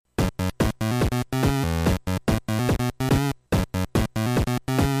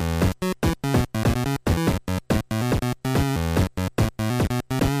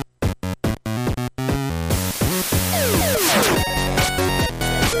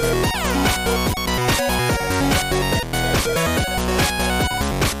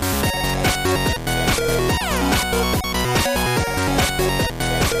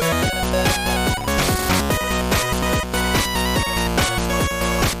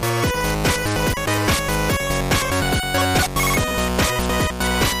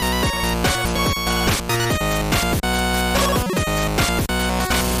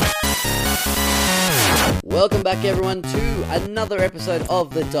back, everyone, to another episode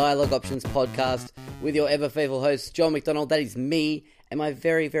of the Dialogue Options podcast with your ever faithful host, John McDonald. That is me and my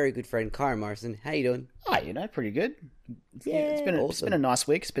very, very good friend, Kyron Morrison. How you doing? Oh, pretty good. Yeah, it's been a nice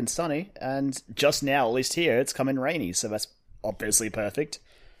week. It's been sunny, and just now, at least here, it's coming rainy, so that's obviously perfect.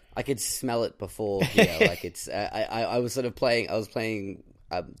 I could smell it before. Yeah, like it's. I was sort of playing. I was playing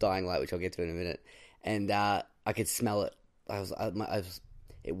Dying Light, which I'll get to in a minute, and I could smell it.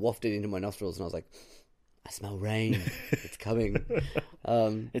 It wafted into my nostrils, and I was like, I smell rain. It's coming.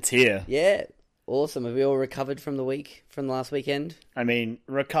 It's here. Yeah, awesome. Have we all recovered from the last weekend? I mean,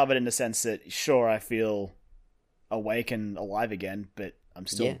 recovered in the sense that, sure, I feel awake and alive again, but I'm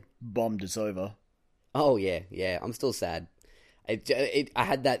still bummed it's over. Oh, yeah. I'm still sad. I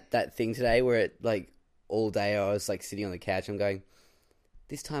had that thing today where all day I was sitting on the couch and going,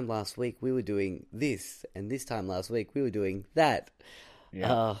 this time last week we were doing this, and this time last week we were doing that.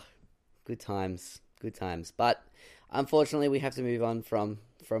 Yeah. Good times. But unfortunately, we have to move on from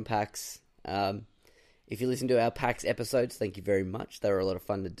PAX. If you listen to our PAX episodes, thank you very much. They were a lot of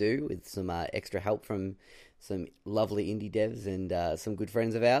fun to do with some extra help from some lovely indie devs and some good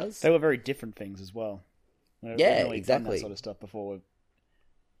friends of ours. They were very different things as well. Yeah, exactly. Done that sort of stuff before.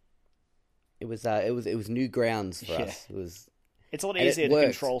 It was new grounds for us. It's a lot easier to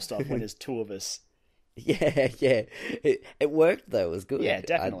control stuff when there's two of us. Yeah. It worked though. It was good. Yeah,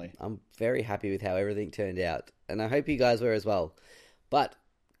 definitely. I'm very happy with how everything turned out, and I hope you guys were as well. But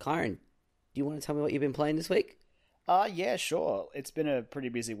Kyron, do you want to tell me what you've been playing this week? Yeah, sure. It's been a pretty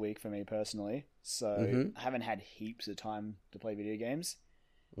busy week for me personally, so I haven't had heaps of time to play video games.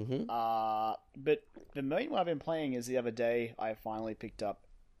 Mm-hmm. But the main one I've been playing is the other day I finally picked up.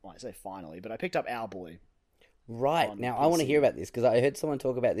 Well, I say finally, but I picked up Owlboy. Right. Now, I want to hear about this because I heard someone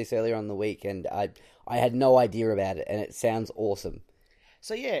talk about this earlier on the week, and I had no idea about it, and it sounds awesome.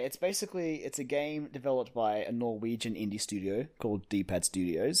 So yeah, it's a game developed by a Norwegian indie studio called D-Pad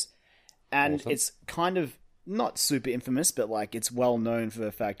Studios, and awesome. It's kind of not super infamous, but it's well known for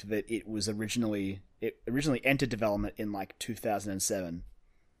the fact that it originally entered development in 2007.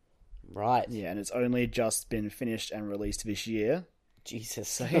 Right. Yeah, and it's only just been finished and released this year. Jesus.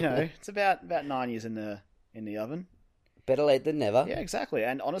 So it's about 9 years in the oven. Better late than never. Yeah, exactly.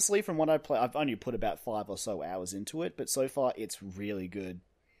 And honestly, from what I play, I've only put about 5 or so hours into it, but so far it's really good.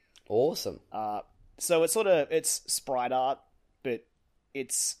 Awesome. So it's sprite art, but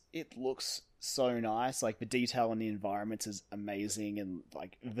it looks so nice. The detail in the environments is amazing, and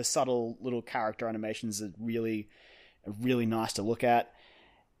the subtle little character animations are really nice to look at.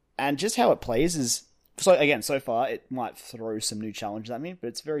 And just how it plays is so far it might throw some new challenges at me, but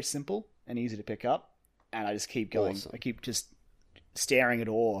it's very simple and easy to pick up. And I just keep going. Awesome. I keep just staring at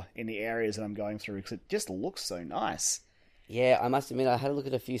awe in the areas that I'm going through because it just looks so nice. Yeah, I must admit, I had a look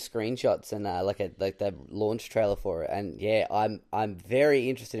at a few screenshots and the launch trailer for it, and yeah, I'm very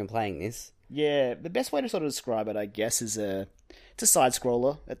interested in playing this. Yeah, the best way to sort of describe it, I guess, is it's a side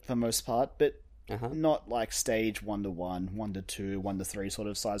scroller for the most part, but not stage 1 to 1, 1 to 2, 1 to 3 sort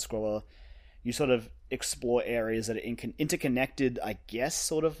of side scroller. You sort of explore areas that are interconnected, I guess,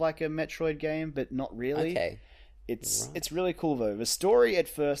 sort of like a Metroid game, but not really. Okay. It's really cool, though. The story, at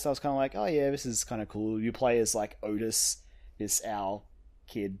first, I was kind of like, oh yeah, this is kind of cool. You play as, Otis, this owl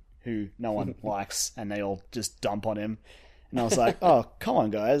kid who no one likes, and they all just dump on him. And I was like, oh, come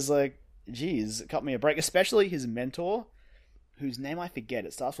on, guys. Geez, cut me a break. Especially his mentor, whose name I forget.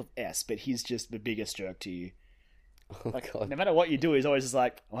 It starts with S, but he's just the biggest jerk to you. God. No matter what you do, he's always just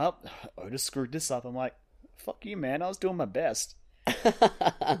like, well, Otis screwed this up. I'm like, fuck you, man. I was doing my best.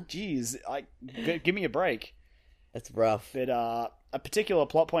 Jeez, give me a break. That's rough. But a particular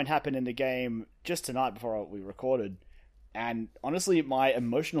plot point happened in the game just tonight before we recorded. And honestly, my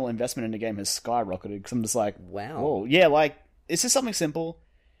emotional investment in the game has skyrocketed because I'm just like, wow. Whoa. Yeah, it's just something simple.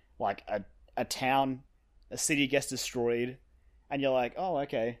 A town, a city gets destroyed. And you're like, oh,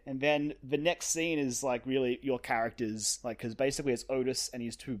 okay. And then the next scene is really your characters, because basically it's Otis and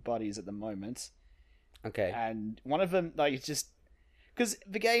his two buddies at the moment. Okay. And one of them, it's just because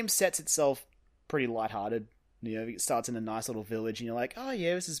the game sets itself pretty lighthearted. It starts in a nice little village, and you're like, oh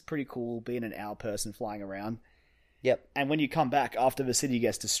yeah, this is pretty cool being an owl person flying around. Yep. And when you come back after the city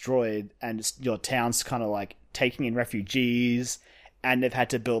gets destroyed, and your town's kind of taking in refugees, and they've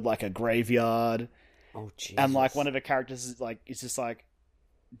had to build a graveyard. Oh, Jesus. And one of the characters is it's just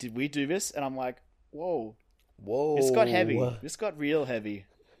did we do this? And I'm like, whoa. This got heavy. This got real heavy.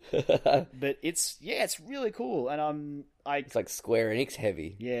 But it's really cool. And it's like Square Enix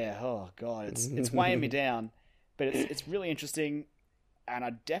heavy. Yeah. Oh God, it's weighing me down. But it's really interesting, and I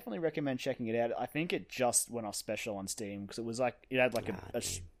definitely recommend checking it out. I think it just went off special on Steam because it was it had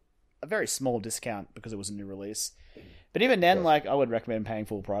a very small discount because it was a new release. But even then, like, I would recommend paying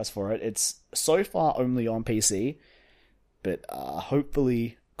full price for it. It's so far only on PC, but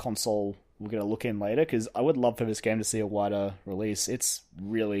hopefully console will get a look in later, because I would love for this game to see a wider release. It's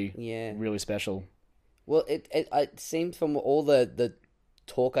really, really special. Well, it seemed from all the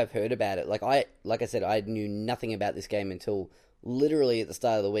talk I've heard about it, like I said, I knew nothing about this game until literally at the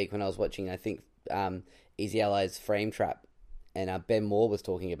start of the week when I was watching, I think, Easy Allies Frame Trap, and Ben Moore was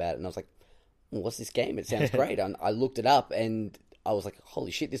talking about it, and I was like, what's this game? It sounds great. I looked it up, and I was like,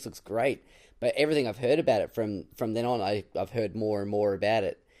 holy shit, this looks great. But everything I've heard about it from then on, I've heard more and more about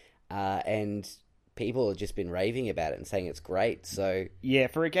it. And people have just been raving about it and saying it's great. So yeah,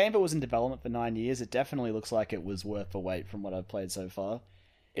 for a game that was in development for 9 years, it definitely looks like it was worth the wait from what I've played so far.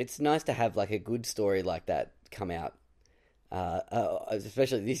 It's nice to have like a good story like that come out,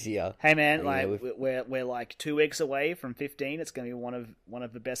 especially this year. Hey man, like we're like 2 weeks away from 15. It's going to be one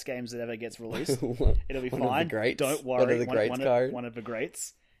of the best games that ever gets released. It'll be fine. One of the greats. Don't worry. One of the greats, one of the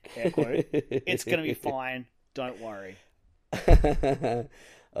greats. Air quote. It's going to be fine. Don't worry.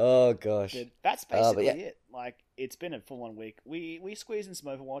 Oh gosh, but that's basically it. Like, it's been a full-on week. We squeezed in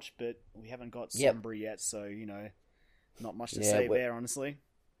some Overwatch, but we haven't got Sombra yet, so not much to say there, honestly.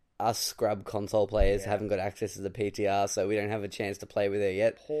 Us scrub console players haven't got access to the PTR, so we don't have a chance to play with it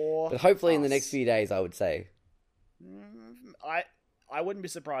yet. But hopefully in the next few days, I would say. I wouldn't be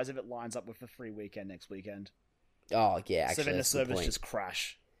surprised if it lines up with the free weekend next weekend. Oh yeah, actually, so then the servers just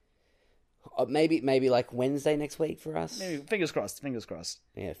crash. Maybe like Wednesday next week for us. Maybe, fingers crossed.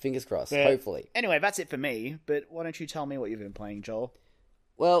 Yeah, fingers crossed. But hopefully. Anyway, that's it for me. But why don't you tell me what you've been playing, Joel?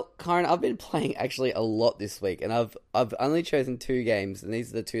 Well, Karen, I've been playing actually a lot this week, and I've only chosen 2 games, and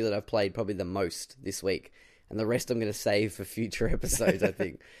these are the 2 that I've played probably the most this week. And the rest I'm going to save for future episodes, I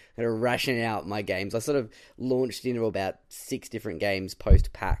think. I'm going to ration out my games. I sort of launched into about 6 different games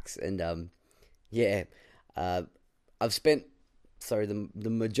post-PAX, and I've spent the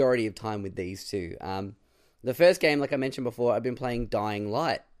majority of time with these 2. The first game, like I mentioned before, I've been playing Dying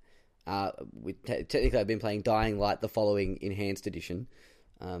Light. Technically, I've been playing Dying Light, the following Enhanced Edition.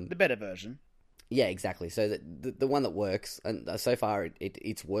 The better version. Yeah, exactly. So the one that works, and so far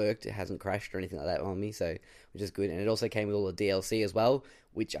it's worked. It hasn't crashed or anything like that on me, so which is good. And it also came with all the DLC as well,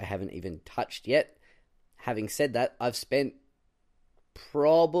 which I haven't even touched yet. Having said that, I've spent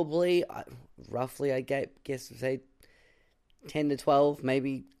probably, roughly, I guess, say 10 to 12,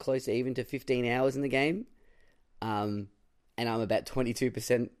 maybe close to even to 15 hours in the game. And I'm about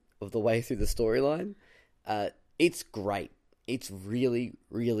 22% of the way through the storyline. It's great. It's really,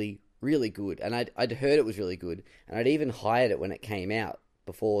 really, really good. And I'd heard it was really good. And I'd even hired it when it came out,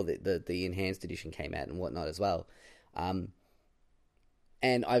 before the Enhanced Edition came out and whatnot as well. And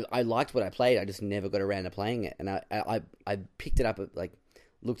I liked what I played. I just never got around to playing it. And I picked it up,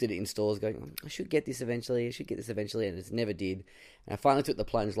 looked at it in stores going, I should get this eventually, and it never did. And I finally took the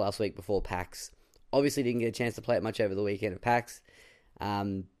plunge last week before PAX. Obviously didn't get a chance to play it much over the weekend at PAX.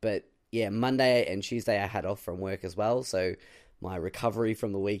 But yeah, Monday and Tuesday I had off from work as well, so my recovery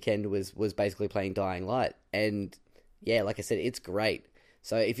from the weekend was basically playing Dying Light. And yeah, like I said, it's great.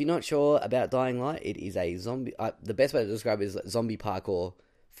 So if you're not sure about Dying Light, it is a zombie... the best way to describe it is zombie parkour,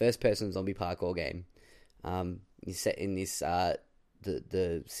 first-person zombie parkour game. You're set in this...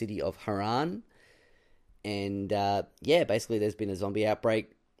 the city of Haran. And basically there's been a zombie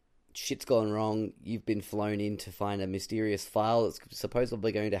outbreak. Shit's gone wrong. You've been flown in to find a mysterious file that's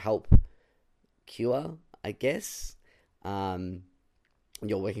supposedly going to help cure, I guess.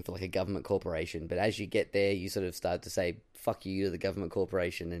 You're working for like a government corporation, but as you get there, you sort of start to say fuck you to the government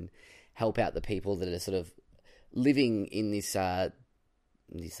corporation and help out the people that are sort of living in this sort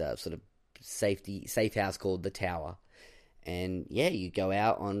of safe house called the Tower. And yeah, you go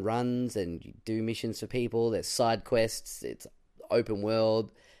out on runs and you do missions for people. There's side quests. It's open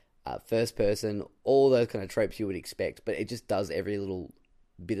world, first person, all those kind of tropes you would expect. But it just does every little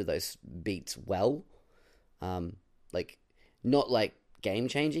bit of those beats well. Not like game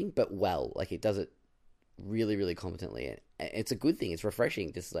changing, but well. Like it does it really, really competently. It's a good thing. It's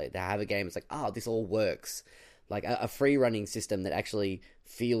refreshing just like to have a game. It's like, this all works. Like a free running system that actually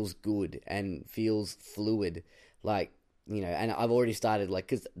feels good and feels fluid. Like, and I've already started,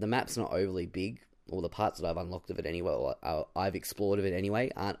 because the map's not overly big, or the parts that I've unlocked of it anyway, or I've explored of it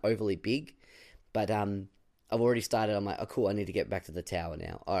anyway, aren't overly big, but I've already started. I'm like, oh cool, I need to get back to the tower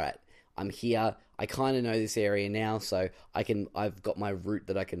now. Alright, I'm here, I kind of know this area now, so I've got my route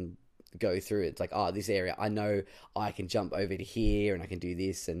that I can go through. It's like, this area, I know I can jump over to here, and I can do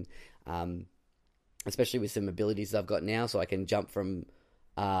this, and especially with some abilities that I've got now, so I can jump from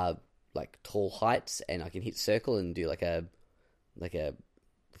tall heights, and I can hit circle and do like a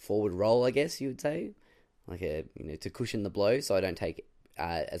forward roll, I guess you would say, like to cushion the blow, so I don't take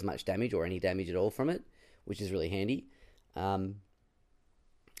as much damage or any damage at all from it, which is really handy. And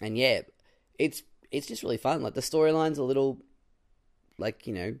yeah, it's just really fun. Like the storyline's a little like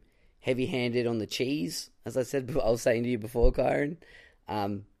heavy-handed on the cheese, as I said. I was saying to you before, Kyron.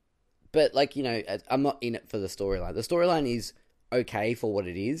 But like I'm not in it for the storyline. The storyline is okay for what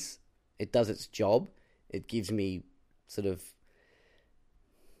it is. It does its job. It gives me sort of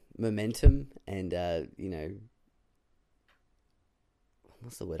momentum and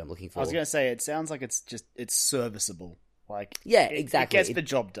what's the word I'm looking for? I was going to say, it sounds like it's serviceable. Like, yeah, exactly. It gets the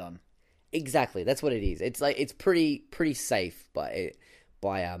job done. Exactly, that's what it is. It's like it's pretty safe by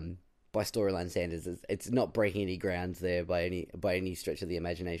storyline standards. It's not breaking any grounds there by any stretch of the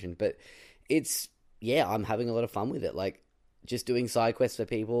imagination. But I'm having a lot of fun with it. Like just doing side quests for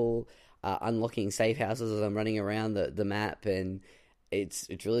people, unlocking safe houses as I'm running around the map, and it's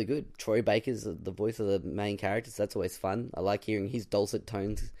really good. Troy Baker's the voice of the main character, so that's always fun. I like hearing his dulcet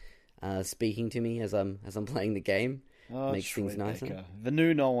tones speaking to me as I'm playing the game. Oh, makes Troy things nicer. Baker. The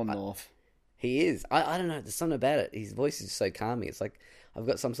new Nolan North. He is. I don't know. There's something about it. His voice is so calming. It's like I've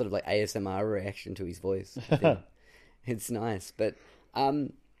got some sort of like ASMR reaction to his voice. It's nice, but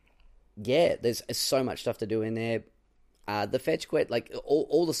there's so much stuff to do in there. The fetch quest, like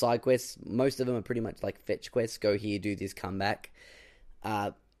all the side quests, most of them are pretty much like fetch quests. Go here, do this, come back.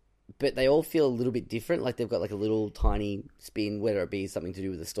 But they all feel a little bit different. Like they've got like a little tiny spin, whether it be something to do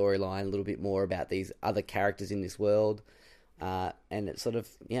with the storyline, a little bit more about these other characters in this world. And it's sort of,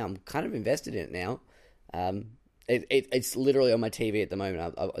 I'm kind of invested in it now. It's literally on my TV at the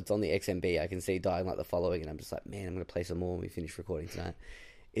moment. It's on the XMB. I can see Dying Light the Following, and I'm just like, man, I'm going to play some more when we finish recording tonight.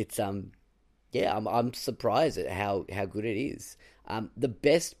 It's, I'm surprised at how good it is. The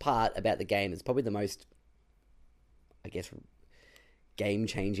best part about the game is probably the most, I guess,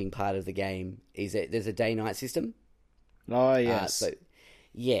 game-changing part of the game is that there's a day-night system. Oh, yes.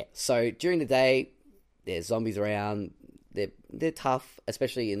 So during the day, there's zombies around. They're tough,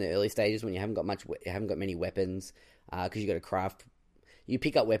 especially in the early stages when you haven't got many weapons, because you got to craft. You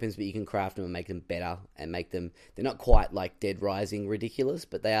pick up weapons, but you can craft them and make them better and make them. They're not quite like Dead Rising ridiculous,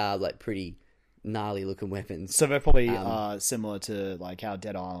 but they are like pretty gnarly looking weapons. So they're probably similar to like how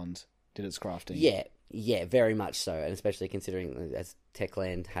Dead Island did its crafting. Yeah, very much so, and especially considering as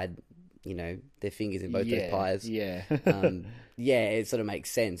Techland had their fingers in both those pies. Yeah, it sort of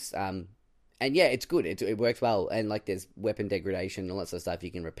makes sense. And yeah, it's good. It works well. And like there's weapon degradation and all that sort of stuff. You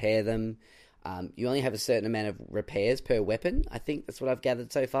can repair them. You only have a certain amount of repairs per weapon. I think that's what I've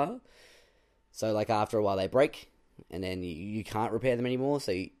gathered so far. So like after a while they break and then you can't repair them anymore.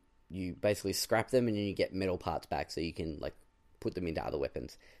 So you basically scrap them and then you get metal parts back so you can like put them into other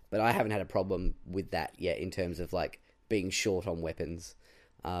weapons. But I haven't had a problem with that yet in terms of like being short on weapons.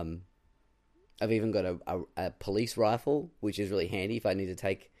 I've even got a police rifle, which is really handy if I need to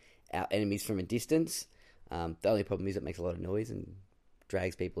take out enemies from a distance. The only problem is it makes a lot of noise and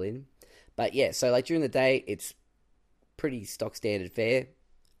drags people in. But yeah, so like during the day, it's pretty stock standard fare.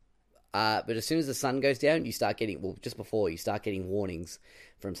 But as soon as the sun goes down, you start getting warnings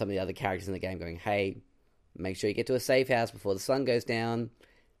from some of the other characters in the game going, hey, make sure you get to a safe house before the sun goes down.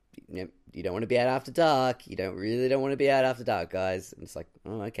 You don't want to be out after dark. You don't want to be out after dark, guys. And it's like,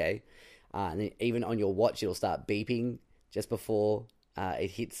 oh, okay. And then even on your watch, it'll start beeping just before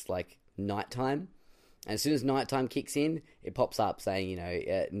it hits like nighttime. And as soon as nighttime kicks in, it pops up saying,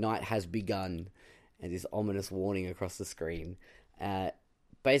 night has begun, and this ominous warning across the screen.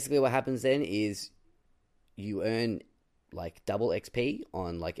 Basically what happens then is you earn like double XP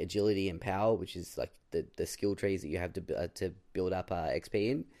on like agility and power, which is like the skill trees that you have to build up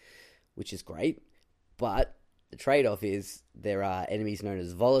XP in, which is great. But the trade-off is there are enemies known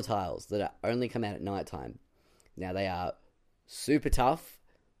as volatiles that only come out at nighttime. Now they are super tough,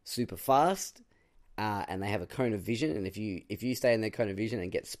 super fast, and they have a cone of vision. And if you stay in their cone of vision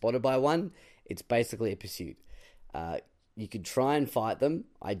and get spotted by one, it's basically a pursuit. You could try and fight them.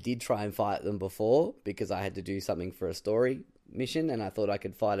 I did try and fight them before because I had to do something for a story mission, and I thought I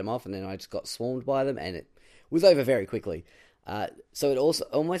could fight them off, and then I just got swarmed by them, and it was over very quickly. So it also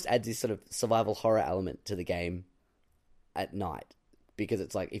almost adds this sort of survival horror element to the game at night, because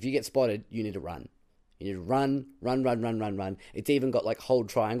it's like if you get spotted, you need to run. You need to run. It's even got like hold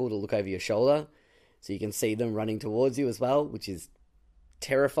triangle to look over your shoulder, so you can see them running towards you as well, which is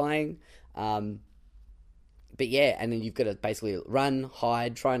terrifying. But yeah, and then you've got to basically run,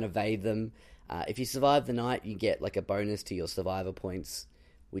 hide, try and evade them. If you survive the night, you get like a bonus to your survivor points,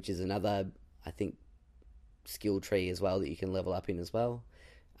 which is another, I think, skill tree as well that you can level up in as well.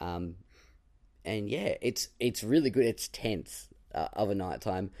 And yeah, it's really good. It's tense. of a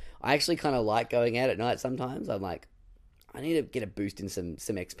nighttime. I actually kind of like going out at night sometimes. I'm like, I need to get a boost in some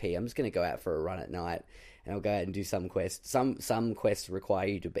XP. I'm just going to go out for a run at night, and I'll go out and do some quests. Some quests require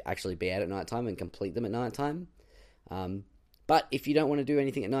you to actually be out at nighttime and complete them at nighttime. But if you don't want to do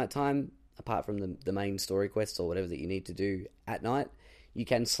anything at nighttime, apart from the main story quests or whatever that you need to do at night, you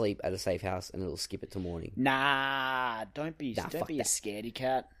can sleep at a safe house and it'll skip it to morning. Nah, don't be a scaredy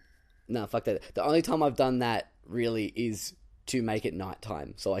cat. No, fuck that. The only time I've done that really is to make it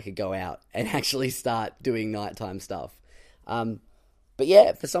nighttime, so I could go out and actually start doing nighttime stuff. But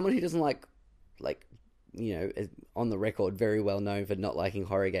yeah, for someone who doesn't like, on the record, very well known for not liking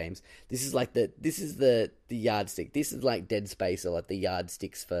horror games, this is the yardstick. This is like Dead Space, or like the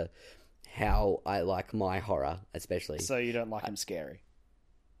yardsticks for how I like my horror, especially. So you don't like them scary?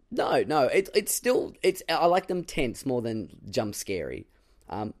 No, I like them tense more than jump scary.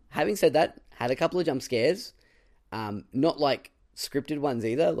 Having said that, had a couple of jump scares, not like scripted ones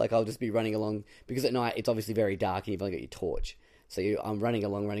either. Like I'll just be running along, because at night it's obviously very dark and you've only got your torch. So I'm running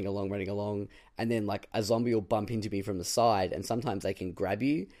along, and then like a zombie will bump into me from the side, and sometimes they can grab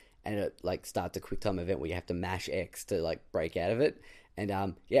you, and it like starts a quick time event where you have to mash X to like break out of it.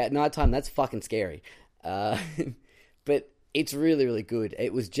 And at nighttime that's fucking scary. But it's really, really good.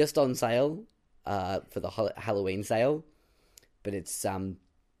 It was just on sale for the Halloween sale, but it's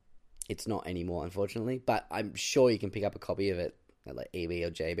not anymore, unfortunately. But I'm sure you can pick up a copy of it at like EB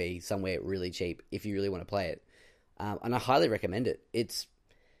or JB somewhere really cheap if you really want to play it. And I highly recommend it. It's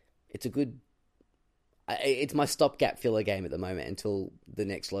a good. It's my stopgap filler game at the moment until the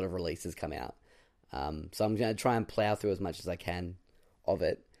next lot of releases come out. So I'm going to try and plow through as much as I can of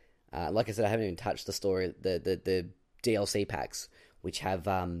it. Like I said, I haven't even touched the story, the DLC packs, which have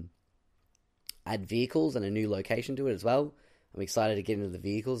add vehicles and a new location to it as well. I'm excited to get into the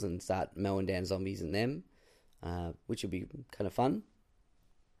vehicles and start mowing down zombies in them, which will be kind of fun.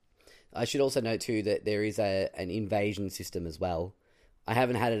 I should also note too that there is an invasion system as well. I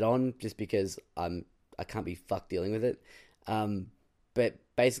haven't had it on just because I can't be fucked dealing with it. But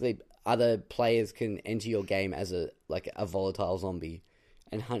basically, other players can enter your game as a volatile zombie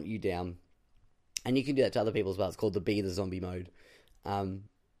and hunt you down, and you can do that to other people as well. It's called the Be the Zombie mode. I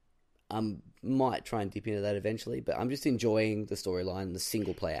might try and dip into that eventually, but I'm just enjoying the storyline, the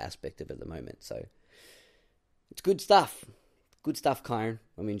single player aspect of it at the moment. So it's good stuff. Good stuff, Kyron.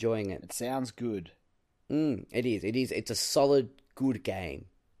 I'm enjoying it. It sounds good. It is. It's a solid, good game.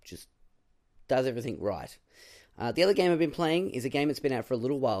 Just does everything right. The other game I've been playing is a game that's been out for a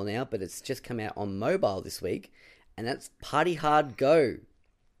little while now, but it's just come out on mobile this week, and that's Party Hard Go.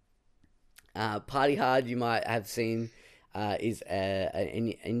 Party Hard, you might have seen, is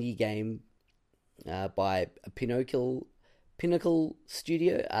an indie game by Pinnacle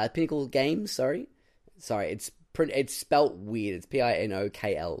Games. Sorry, it's spelt weird. It's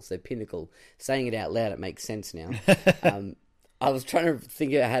Pinokl, so Pinnacle. Saying it out loud, it makes sense now. I was trying to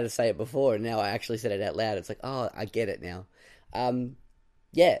think of how to say it before, and now I actually said it out loud. It's like, oh, I get it now.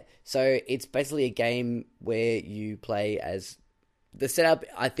 So it's basically a game where you play as... The setup,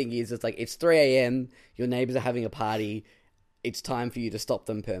 I think, is it's 3 a.m, your neighbours are having a party, it's time for you to stop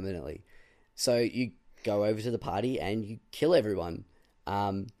them permanently. So you go over to the party and you kill everyone.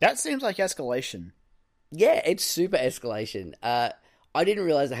 That seems like escalation. Yeah, it's super escalation. I didn't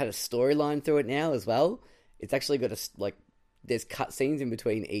realise it had a storyline through it now as well. It's actually got there's cutscenes in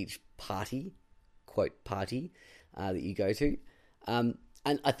between each party, quote, party, that you go to. And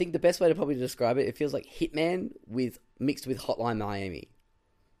I think the best way to probably describe it, it feels like Hitman mixed with Hotline Miami.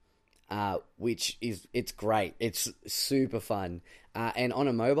 It's great. It's super fun. And on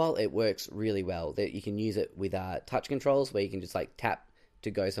a mobile, it works really well. That you can use it with touch controls, where you can just tap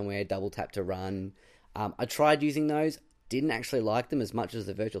to go somewhere, double tap to run. I tried using those, didn't actually like them as much as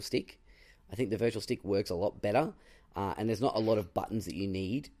the virtual stick. I think the virtual stick works a lot better, and there's not a lot of buttons that you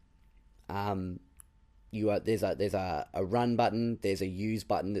need. There's a run button, there's a use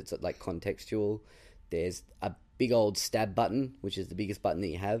button that's contextual, there's a big old stab button, which is the biggest button that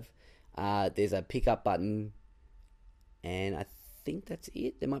you have. There's a pickup button, and I think that's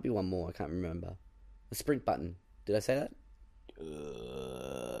it. There might be one more, I can't remember. A sprint button. Did I say that?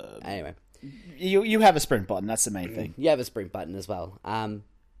 Anyway. You have a sprint button, that's the main thing. You have a sprint button as well.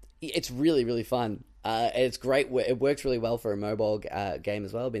 It's really, really fun. It's great. It works really well for a mobile game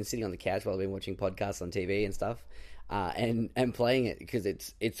as well. I've been sitting on the couch while I've been watching podcasts on TV and stuff, and playing it, because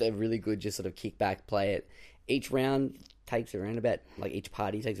it's a really good just sort of kick back, play it. Each round takes around about, each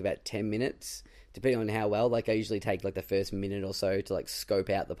party takes about 10 minutes, depending on how well. I usually take the first minute or so to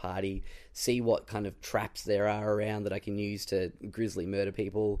scope out the party, see what kind of traps there are around that I can use to grisly murder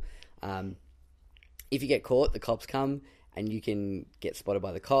people. If you get caught, the cops come and you can get spotted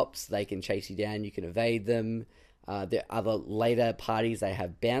by the cops. They can chase you down. You can evade them. There are other later parties. They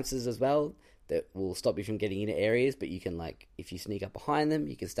have bouncers as well that will stop you from getting into areas. But you can, like, if you sneak up behind them,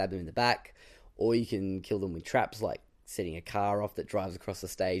 you can stab them in the back, or you can kill them with traps, like setting a car off that drives across the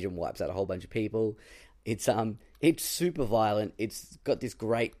stage and wipes out a whole bunch of people. It's super violent. It's got this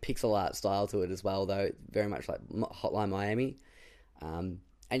great pixel art style to it as well, though, very much like Hotline Miami.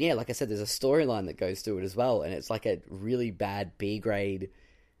 And yeah, like I said, there's a storyline that goes through it as well, and it's like a really bad B grade,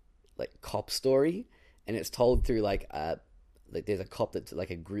 like, cop story, and it's told through like there's a cop that's like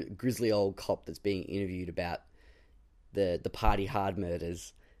a grizzly old cop that's being interviewed about the Party Hard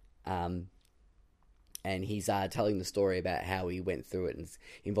murders, and he's telling the story about how he went through it, and it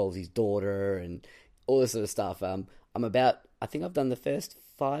involves his daughter and all this sort of stuff. I think I've done the first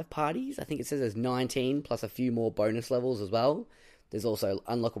 5 parties. I think it says there's 19 plus a few more bonus levels as well. There's also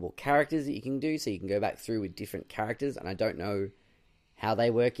unlockable characters that you can do, so you can go back through with different characters, and I don't know how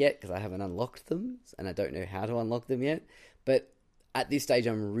they work yet, because I haven't unlocked them, and I don't know how to unlock them yet, but at this stage,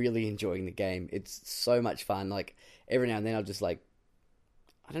 I'm really enjoying the game. It's so much fun. Like, every now and then, I'll just, like,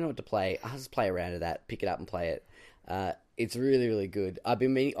 I don't know what to play. I'll just play around with that, pick it up and play it. It's really, really good. I've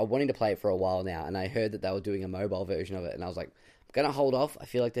been wanting to play it for a while now, and I heard that they were doing a mobile version of it, and I was like, I'm going to hold off. I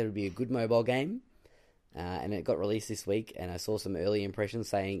feel like that would be a good mobile game. And it got released this week, and I saw some early impressions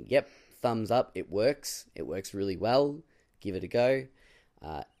saying, yep, thumbs up, it works. It works really well. Give it a go.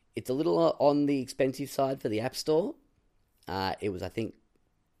 It's a little on the expensive side for the App Store. It was, I think,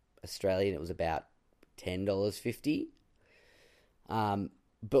 Australian, it was about $10.50.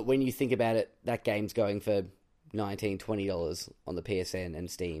 But when you think about it, that game's going for $19, $20 on the PSN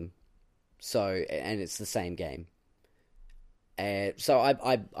and Steam. So, and it's the same game. So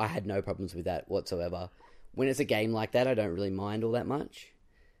I had no problems with that whatsoever. When it's a game like that, I don't really mind all that much.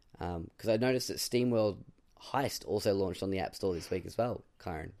 Because I noticed that SteamWorld Heist also launched on the App Store this week as well,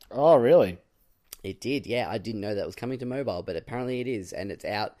 Kyron. Oh, really? It did, yeah. I didn't know that was coming to mobile, but apparently it is, and it's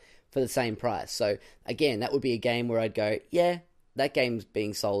out for the same price. So, again, that would be a game where I'd go, yeah, that game's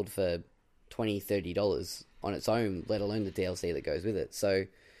being sold for $20, $30 on its own, let alone the DLC that goes with it. So,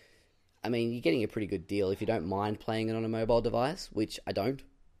 I mean, you're getting a pretty good deal if you don't mind playing it on a mobile device, which I don't.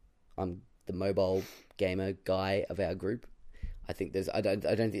 I'm the mobile gamer guy of our group. I think I don't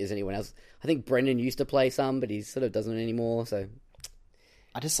think there's anyone else. I think Brendan used to play some, but he sort of doesn't anymore. So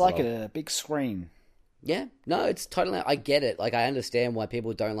I just like it at a big screen. Yeah, no, it's totally. I get it. Like, I understand why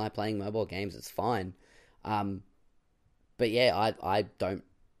people don't like playing mobile games. It's fine. But yeah, I don't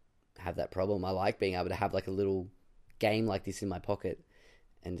have that problem. I like being able to have like a little game like this in my pocket,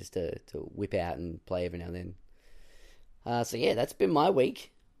 and just to whip out and play every now and then. So yeah, that's been my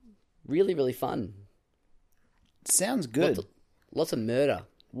week. Really, really fun. Sounds good. Lots of murder.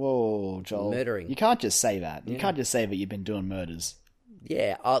 Whoa, Joel. Murdering. You can't just say that. You Yeah. can't just say that you've been doing murders.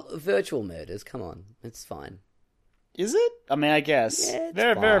 Yeah, virtual murders. Come on, it's fine. Is it? I mean, I guess. Yeah, it's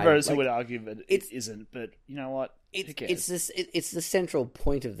there are fine. those who Like, would argue that it isn't, but you know what? Who cares? It's the central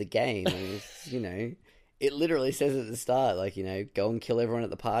point of the game. And it's, it literally says at the start, like, go and kill everyone at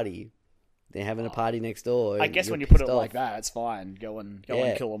the party. They're having a party next door. I and guess you're when you put it pissed like off. that, it's fine. Go and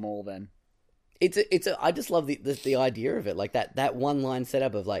Yeah. kill them all then. I just love the idea of it, like that one line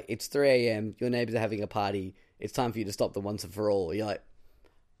setup of like, it's 3 a.m. Your neighbors are having a party. It's time for you to stop them once and for all. You're like,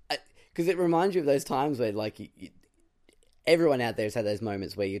 because it reminds you of those times where like everyone out there has had those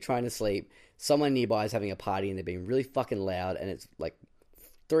moments where you're trying to sleep, someone nearby is having a party and they're being really fucking loud, and it's like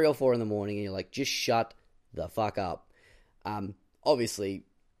 3 or 4 in the morning, and you're like, just shut the fuck up. Obviously,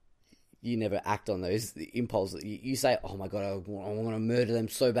 you never act on those impulses. You say, oh my god, I want to murder them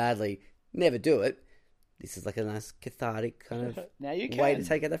so badly. Never do it. This is like a nice cathartic kind of Now you way can. to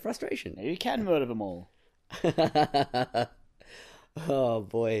take out that frustration. Now you can murder them all. Oh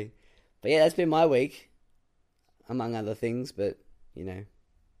boy. But yeah, that's been my week, among other things, but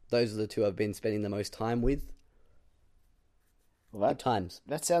those are the two I've been spending the most time with. Well, Good times.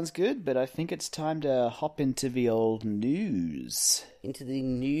 that sounds good, but I think it's time to hop into the old news. Into the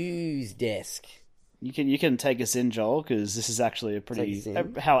news desk. You can take us in, Joel, because this is actually a pretty Take us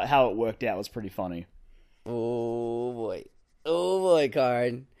in. how it worked out was pretty funny. Oh boy,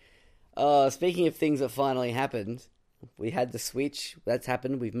 Karen. Speaking of things that finally happened, we had the Switch. That's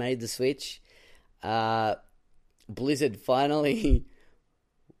happened. We've made the Switch. Blizzard finally,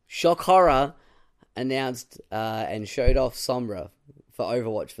 shock horror, announced and showed off Sombra for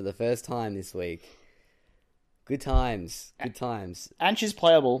Overwatch for the first time this week. Good times. Good times. And she's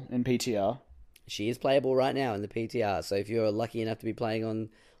playable in PTR. She is playable right now in the PTR, so if you're lucky enough to be playing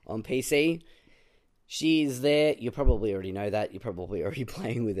on PC, she is there. You probably already know that. You're probably already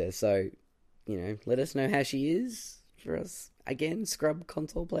playing with her, so, let us know how she is. for us again, scrub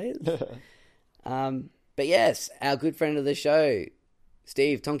console players. But yes, our good friend of the show,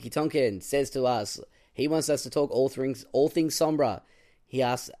 Steve Tonky Tonkin, says to us he wants us to talk all things Sombra. He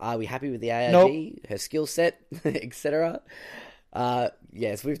asks, "Are we happy with the ARG, Nope. her skill set, etc.?"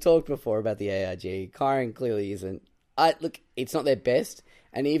 Yes, we've talked before about the ARG. Kyron clearly isn't. Look, it's not their best,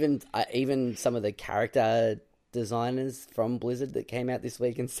 and even some of the character designers from Blizzard that came out this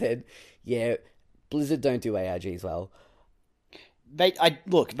week and said, "Yeah, Blizzard don't do ARGs well."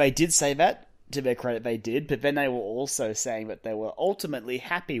 They did say that. To their credit, they did, but then they were also saying that they were ultimately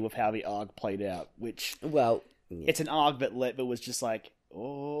happy with how the ARG played out, which... Well, yeah. It's an ARG that was just like,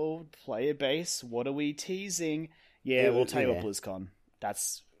 oh, player base, what are we teasing? Yeah, we'll tell you at BlizzCon.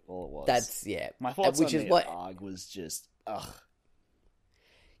 That's all it was. That's, yeah. My thoughts which on is the what... ARG was just, ugh.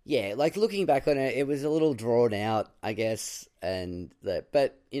 Yeah, like, looking back on it, it was a little drawn out, I guess,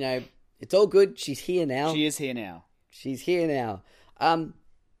 but, you know, it's all good. She's here now. She is here now. She's here now.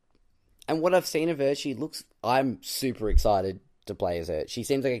 And what I've seen of her, I'm super excited to play as her. She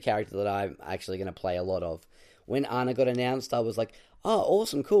seems like a character that I'm actually going to play a lot of. When Ana got announced, I was like, oh,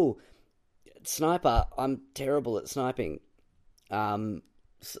 awesome, cool. Sniper, I'm terrible at sniping. A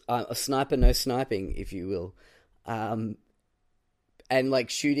sniper, no sniping, if you will. And like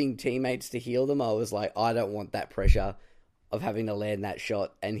shooting teammates to heal them, I was like, I don't want that pressure of having to land that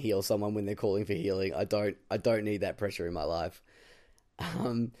shot and heal someone when they're calling for healing. I don't need that pressure in my life.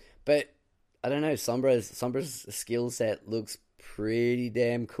 But I don't know, Sombra's skill set looks pretty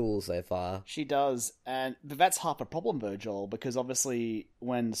damn cool so far. She does, but that's half a problem though, Joel, because obviously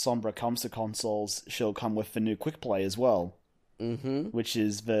when Sombra comes to consoles, she'll come with the new quick play as well. Mm-hmm. Which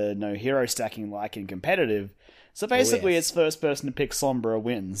is the no hero stacking like in competitive. So basically it's first person to pick Sombra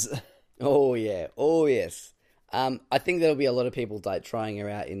wins. Oh yeah, oh yes. I think there'll be a lot of people like trying her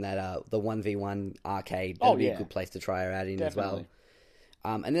out in that the 1v1 arcade. That'll be a good place to try her out in as well.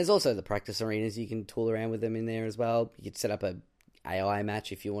 And there's also the practice arenas. You can tool around with them in there as well. You could set up a AI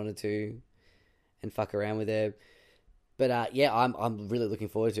match if you wanted to and fuck around with her. But yeah, I'm really looking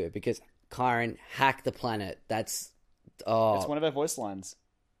forward to it because Kyron, hack the planet. It's one of her voice lines.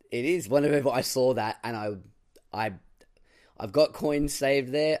 It is one of her. I saw that and I've got coins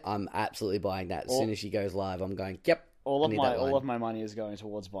saved there. I'm absolutely buying that. As soon as she goes live, I'm going, yep. All of my money is going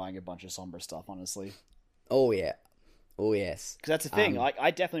towards buying a bunch of Sombra stuff, honestly. Oh yeah. Oh, yes. Because that's the thing.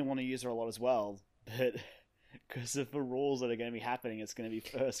 I definitely want to use her a lot as well, but because of the rules that are going to be happening, it's going to be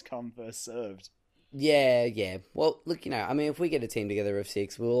first come, first served. Yeah, yeah. Well, look, you know, I mean, if we get a team together of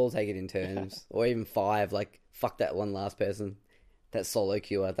 6, we'll all take it in turns, or even 5. Like, fuck that one last person, that solo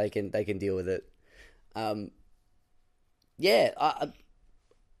queuer. They can deal with it. Yeah,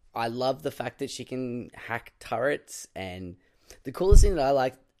 I love the fact that she can hack turrets, and the coolest thing that I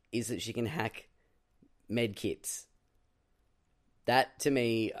like is that she can hack med kits. That, to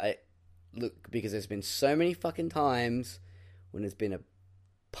me, look, because there's been so many fucking times when there's been a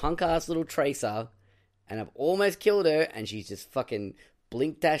punk-ass little Tracer, and I've almost killed her, and she's just fucking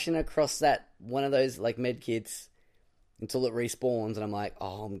blink-dashing across that one of those, like, med kits until it respawns, and I'm like,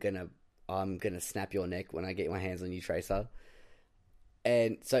 oh, I'm gonna snap your neck when I get my hands on you, Tracer.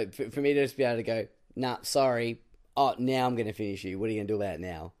 And so, for me to just be able to go, nah, sorry, oh, now I'm gonna finish you, what are you gonna do about it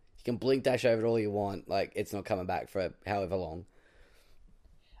now? You can blink-dash over it all you want, like, it's not coming back for however long.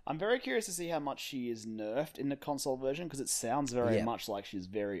 I'm very curious to see how much she is nerfed in the console version, because it sounds very much like she's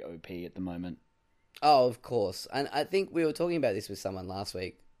very OP at the moment. Oh, of course. And I think we were talking about this with someone last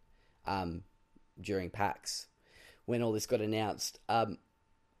week, during PAX, when all this got announced.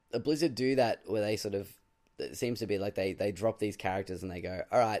 Blizzard do that where they sort of, it seems to be like they drop these characters and they go,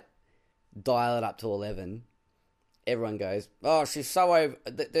 all right, dial it up to 11. Everyone goes, oh,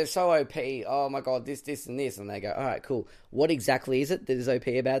 they're so OP. Oh my god, this, and this. And they go, all right, cool. What exactly is it that is OP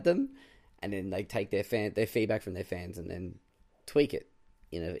about them? And then they take their feedback from their fans and then tweak it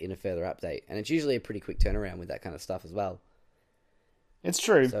in a further update. And it's usually a pretty quick turnaround with that kind of stuff as well. It's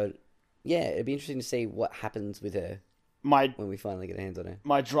true. So, yeah, it'd be interesting to see what happens with her when we finally get our hands on her.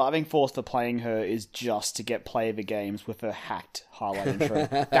 My driving force for playing her is just to get play of the games with her hacked highlight intro.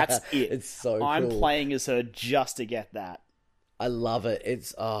 That's it. It's so cool. I'm playing as her just to get that. I love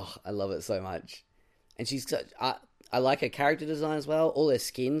it. I love it so much. And she's such, I like her character design as well. All her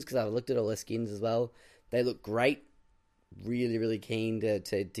skins, because I've looked at all her skins as well. They look great. Really, really keen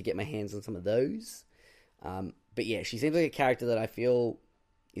to get my hands on some of those. But yeah, she seems like a character that I feel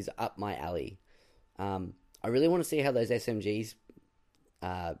is up my alley. I really want to see how those SMGs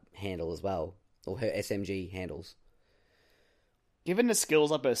handle as well, or her SMG handles. Given the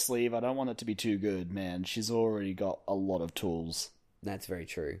skills up her sleeve, I don't want it to be too good, man. She's already got a lot of tools. That's very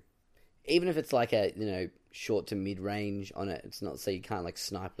true. Even if it's like a, short to mid range on it. It's not so you can't like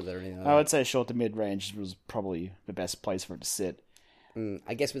snipe with it or anything like I that. would say short to mid range was probably the best place for it to sit.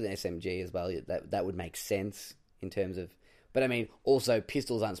 I guess with an SMG as well, that would make sense in terms of. But I mean, also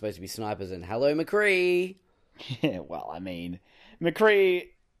pistols aren't supposed to be snipers. And hello, McCree. Yeah, well, I mean, McCree.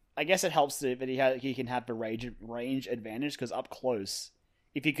 I guess it helps that he can have the range advantage because up close,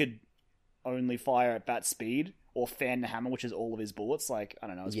 if he could only fire at bat speed or fan the hammer, which is all of his bullets, like I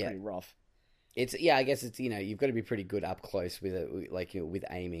don't know, it's pretty rough. I guess it's you've got to be pretty good up close with it, like with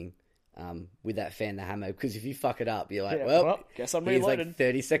aiming. With that fan the hammer, because if you fuck it up, you're like, well, guess I'm here's reloaded. like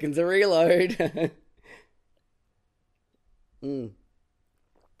 30 seconds of reload.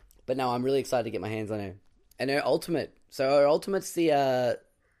 But no, I'm really excited to get my hands on her. And her ultimate. So her ultimate's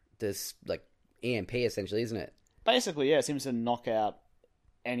this like EMP essentially, isn't it? Basically, yeah, it seems to knock out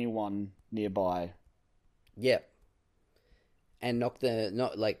anyone nearby. Yep. And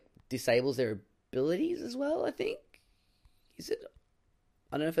disables their abilities as well, I think. Is it?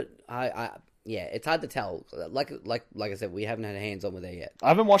 I don't know if it. Yeah, it's hard to tell. Like I said, we haven't had hands on with her yet. I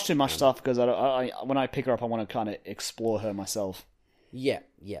haven't watched too much stuff because when I pick her up, I want to kind of explore her myself. Yeah.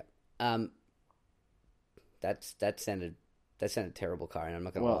 That sounded terrible, Karen. I'm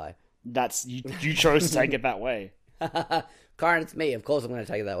not gonna lie. That's you chose to take it that way. Karen, it's me. Of course, I'm gonna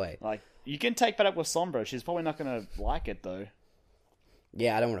take it that way. Like you can take that up with Sombra. She's probably not gonna like it though.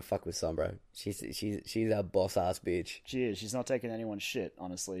 Yeah, I don't want to fuck with Sombra. She's a boss ass bitch. She is. She's not taking anyone's shit,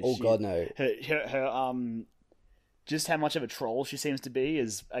 honestly. God, no. Her just how much of a troll she seems to be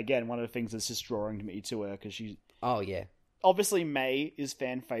is again one of the things that's just drawing me to her because she. Oh yeah. Obviously, Mei is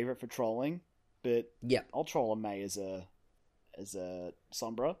fan favorite for trolling, but yeah, I'll troll a Mei as a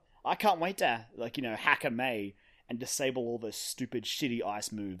Sombra. I can't wait to hack a Mei and disable all the stupid shitty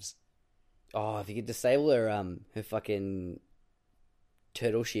ice moves. Oh, if you could disable her fucking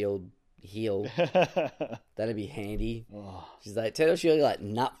turtle shield heal, that'd be handy. Oh. She's like, turtle shield, you're like,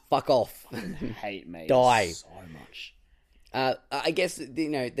 nah, fuck off. I hate Mei Die so much. I guess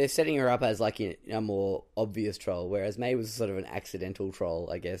they're setting her up as like a more obvious troll, whereas Mei was sort of an accidental troll,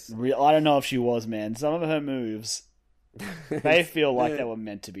 I guess. I don't know if she was, man. Some of her moves, they feel like they were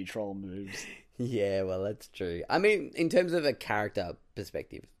meant to be troll moves. Yeah, well, that's true. I mean, in terms of a character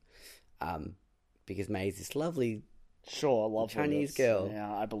perspective, because Mei's this lovely, Chinese girl.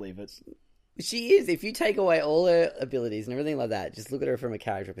 Yeah, I believe it. She is. If you take away all her abilities and everything like that, just look at her from a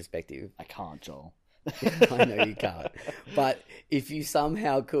character perspective. I can't, Joel. I know you can't, but if you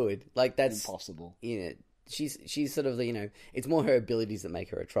somehow could, like that's impossible. She's sort of it's more her abilities that make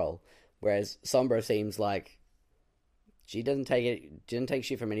her a troll, whereas Sombra seems like she doesn't take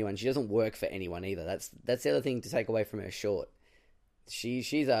shit from anyone. She doesn't work for anyone either. That's the other thing to take away from her short.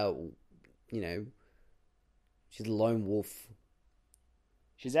 She's a she's a lone wolf.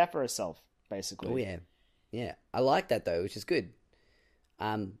 She's out for herself, basically. Oh yeah. I like that though, which is good.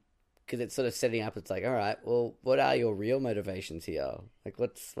 Because it's sort of setting up. It's like, all right, well, what are your real motivations here? Like,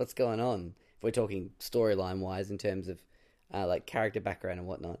 what's going on? If we're talking storyline wise, in terms of like character background and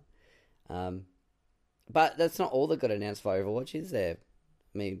whatnot. But that's not all that got announced for Overwatch, is there?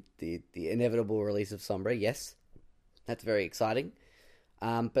 I mean, the inevitable release of Sombra, yes, that's very exciting.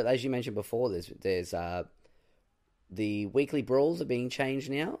 But as you mentioned before, there's the weekly brawls are being changed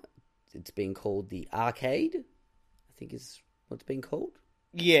now. It's being called the Arcade, I think is what's being called.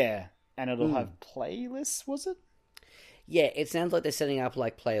 Yeah, and it'll have playlists, was it? Yeah, it sounds like they're setting up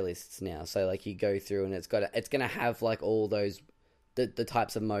like playlists now. So like you go through and it's gonna have like all those the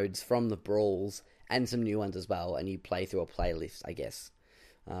types of modes from the brawls and some new ones as well, and you play through a playlist, I guess.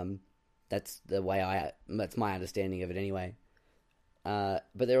 That's my understanding of it anyway. But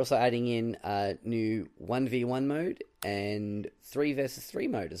they're also adding in a new 1v1 mode and 3 versus 3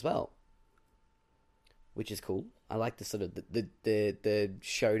 mode as well, which is cool. I like the sort of the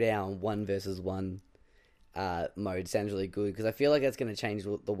showdown 1 versus 1 mode. Sounds really good because I feel like that's going to change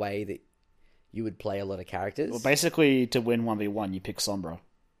the way that you would play a lot of characters. Well, basically, to win 1v1, you pick Sombra.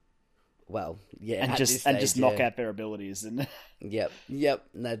 Well, yeah, and just knock out their abilities. And yep.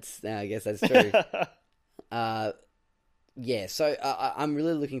 I guess that's true. Yeah, so I'm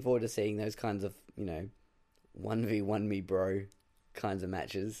really looking forward to seeing those kinds of 1v1 me bro kinds of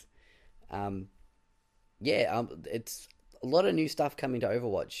matches. It's a lot of new stuff coming to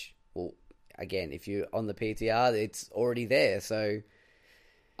Overwatch. Well, again, if you're on the PTR, it's already there. So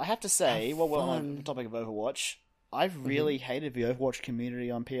I have to say, while we're on the topic of Overwatch, I've really hated the Overwatch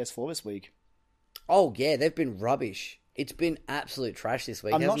community on PS4 this week. Oh yeah, they've been rubbish. It's been absolute trash this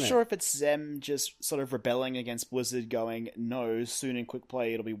week. I'm not sure if it's them just sort of rebelling against Blizzard, going, no, soon in quick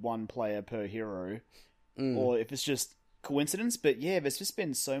play it'll be 1 player per hero, or if it's just coincidence. But yeah, there's just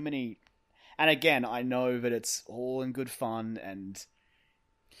been so many And again, I know that it's all in good fun, and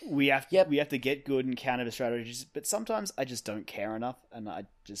we have to get good and counter the strategies. But sometimes I just don't care enough, and I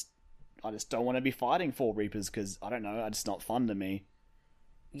just don't want to be fighting for Reapers because I don't know, it's not fun to me.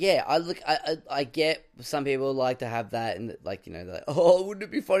 Yeah, I get some people like to have that, and like, you know, they're like, oh, wouldn't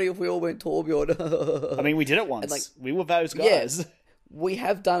it be funny if we all went Torbjorn? I mean, we did it once. Like, we were those guys. Yeah, we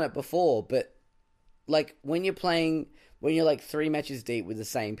have done it before, but like when you're like 3 matches deep with the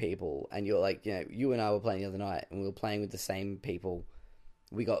same people, and you're like, you know, you and I were playing the other night, and we were playing with the same people.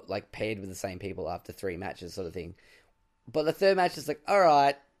 We got like paired with the same people after 3 matches, sort of thing. But the third match is like, all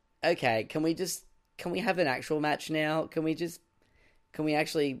right, okay, can we have an actual match now? Can we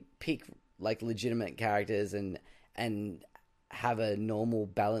actually pick like legitimate characters and have a normal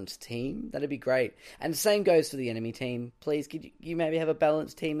balanced team? That'd be great. And the same goes for the enemy team. Please, could you maybe have a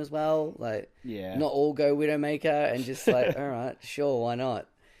balanced team as well? Like, yeah, not all go Widowmaker and just like, all right, sure, why not?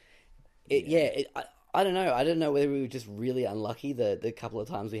 I don't know. I don't know whether we were just really unlucky the couple of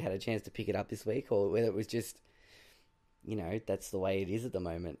times we had a chance to pick it up this week, or whether it was just, you know, that's the way it is at the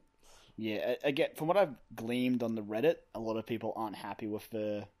moment. Yeah, again, from what I've gleaned on the Reddit, a lot of people aren't happy with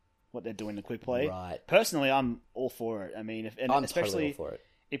what they're doing in quick play. Right. Personally, I'm all for it. I mean, I'm especially totally all for it.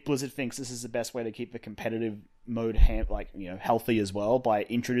 If Blizzard thinks this is the best way to keep the competitive mode healthy as well, by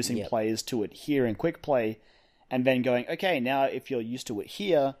introducing players to it here in quick play, and then going, okay, now if you're used to it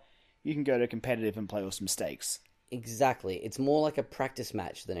here, you can go to competitive and play with some stakes. Exactly. It's more like a practice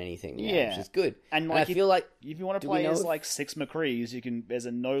match than anything. Yeah, which is good. And I feel like if you want to play as like 6 McCrees, there's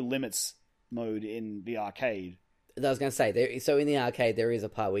a no limits mode in the arcade. I was going to say, so in the arcade there is a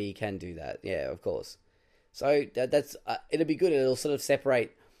part where you can do that. Yeah, of course. So that's it'll be good. It'll sort of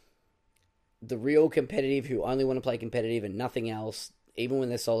separate the real competitive who only want to play competitive and nothing else, even when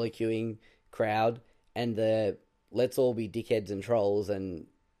they're solo queuing crowd, and the let's all be dickheads and trolls and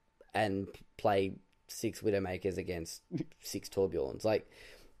play 6 Widowmakers against 6 Torbjorns. Like,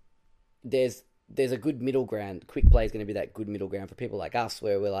 there's a good middle ground. Quick play is going to be that good middle ground for people like us,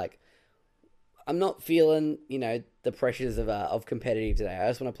 where we're like, I'm not feeling, you know, the pressures of competitive today. I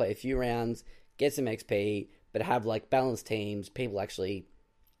just want to play a few rounds, get some XP, but have like balanced teams, people actually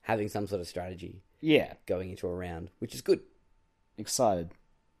having some sort of strategy. Yeah, going into a round, which is good. Excited.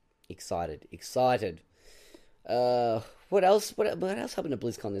 What else? What else happened to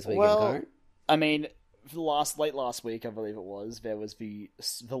BlizzCon this weekend, Karen? I mean, late last week, I believe it was, there was the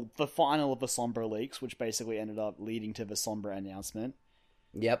final of the Sombra leaks, which basically ended up leading to the Sombra announcement.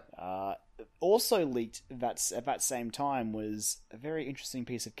 Yep. Also leaked at that same time was a very interesting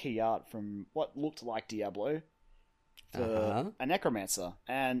piece of key art from what looked like Diablo for a Necromancer.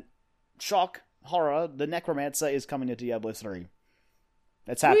 And shock, horror, the Necromancer is coming to Diablo 3.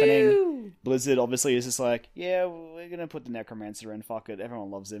 That's happening. Woo! Blizzard obviously is just like, yeah, we're going to put the Necromancer in, fuck it,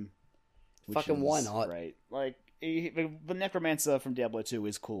 everyone loves him. Fucking why not? Great. Like, the Necromancer from Diablo 2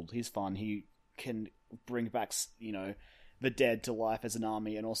 is cool. He's fun. He can bring back, you know, the dead to life as an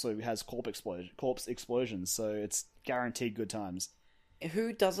army, and also has corpse explosions, so it's guaranteed good times.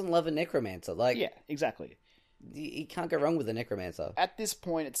 Who doesn't love a Necromancer? Like, yeah, exactly. You can't go wrong with a Necromancer. At this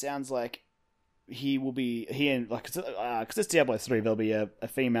point, it sounds like because it's Diablo 3, there'll be a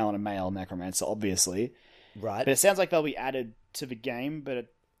female and a male Necromancer, obviously. Right. But it sounds like they'll be added to the game, but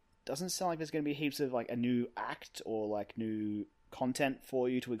it doesn't sound like there's going to be heaps of like a new act or like new content for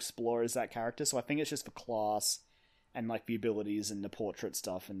you to explore as that character. So I think it's just the class and like the abilities and the portrait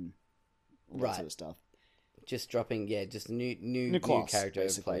stuff and that sort of stuff. Just dropping, just a new class, character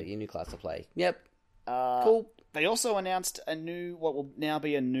to play, a new class to play. Yep. Cool. They also announced what will now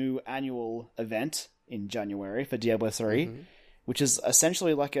be a new annual event in January for Diablo 3, which is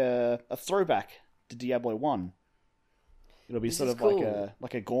essentially like a throwback to Diablo 1. It'll be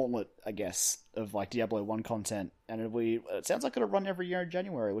like a gauntlet, I guess, of like Diablo 1 content, and it sounds like it'll run every year in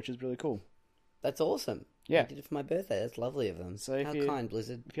January, which is really cool. That's awesome. Yeah. I did it for my birthday. That's lovely of them. So how kind,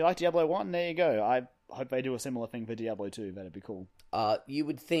 Blizzard. If you like Diablo 1, there you go. I hope they do a similar thing for Diablo 2. That'd be cool. You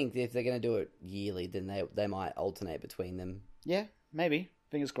would think that if they're going to do it yearly, then they might alternate between them. Yeah, maybe.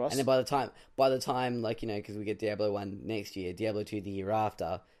 Fingers crossed. And then by the time, like, you know, because we get Diablo 1 next year, Diablo 2 the year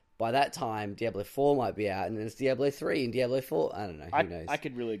after, by that time, Diablo 4 might be out, and then it's Diablo 3 and Diablo 4. I don't know. Who knows? I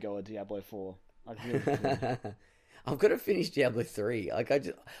could really go with Diablo 4. I really could. I've got to finish Diablo 3. Like,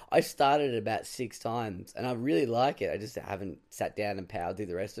 I started it about 6 times, and I really like it. I just haven't sat down and powered through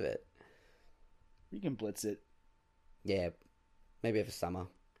the rest of it. You can blitz it. Yeah, maybe over summer.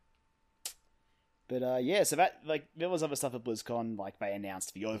 But so that, like, there was other stuff at BlizzCon. Like, they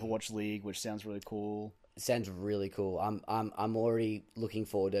announced the Overwatch League, which sounds really cool. It sounds really cool. I'm already looking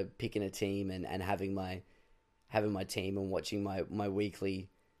forward to picking a team and having my team and watching my weekly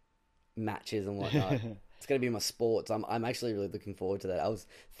matches and whatnot. It's going to be my sports. I'm actually really looking forward to that. I was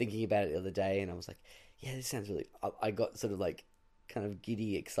thinking about it the other day, and I was like, yeah, this sounds really... I got sort of like kind of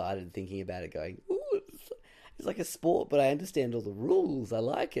giddy excited thinking about it, going, ooh, it's like a sport, but I understand all the rules. I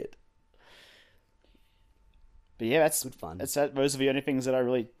like it. But yeah, that's good fun. Those are the only things that I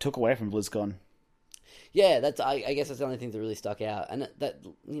really took away from BlizzCon. Yeah, I guess that's the only thing that really stuck out. And that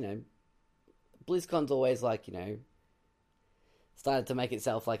you know, BlizzCon's always like, you know, started to make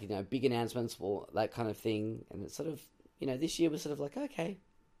itself like, you know, big announcements or that kind of thing. And it's sort of, you know, this year was sort of like, okay,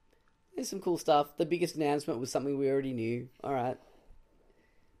 there's some cool stuff. The biggest announcement was something we already knew. All right.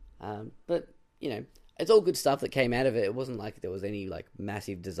 But, you know, it's all good stuff that came out of it. It wasn't like there was any like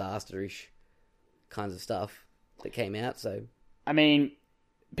massive disaster-ish kinds of stuff that came out. So, I mean,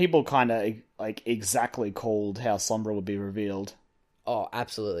 people kind of like exactly called how Sombra would be revealed. Oh,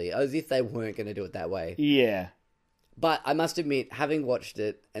 absolutely. As if they weren't going to do it that way. Yeah. But I must admit, having watched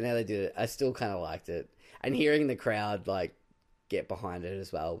it and how they did it, I still kind of liked it. And hearing the crowd like get behind it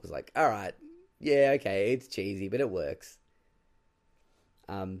as well was like, all right, yeah, okay, it's cheesy, but it works.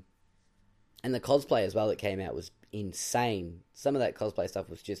 And the cosplay as well that came out was insane. Some of that cosplay stuff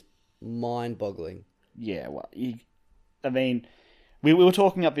was just mind-boggling. Yeah, well, I mean, we were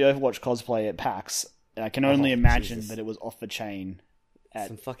talking up the Overwatch cosplay at PAX, and I can only imagine that it was off the chain at,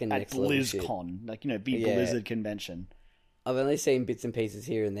 some fucking at next level shit. BlizzCon, like, you know, Blizzard convention. I've only seen bits and pieces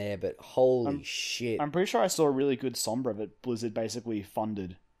here and there, but holy shit. I'm pretty sure I saw a really good Sombra that Blizzard basically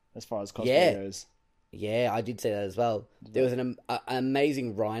funded as far as cosplay goes. Yeah, I did see that as well. There was an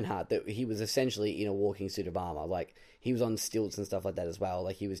amazing Reinhardt that he was essentially in a walking suit of armor. Like, he was on stilts and stuff like that as well.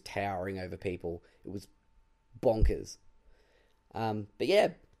 Like, he was towering over people. It was bonkers. But yeah,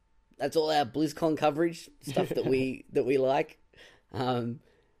 that's all our BlizzCon coverage stuff that we like.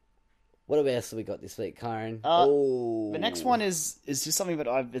 What else have we got this week, Karen? The next one is just something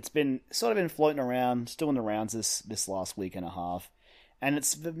that it's been floating around, still in the rounds this last week and a half. And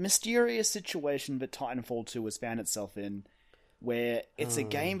it's the mysterious situation that Titanfall 2 has found itself in, where it's a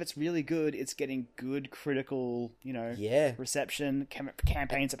game that's really good, it's getting good critical, you know, reception,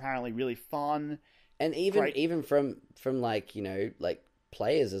 campaign's apparently really fun. And even from like, you know, like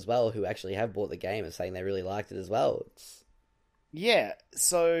players as well who actually have bought the game are saying they really liked it as well. Yeah,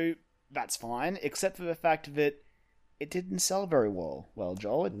 so that's fine, except for the fact that it didn't sell very well. Well,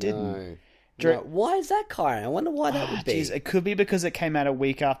 Joel, it didn't. No. Why is that, Karen? I wonder why that would be. Geez, it could be because it came out a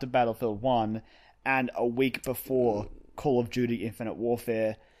week after Battlefield 1 and a week before Call of Duty Infinite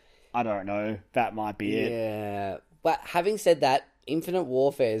Warfare. I don't know. That might be it. Yeah. But having said that, Infinite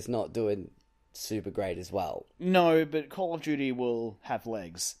Warfare is not doing super great as well. No, but Call of Duty will have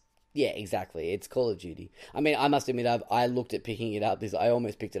legs. Yeah, exactly. It's Call of Duty. I mean, I must admit, I looked at picking it up. I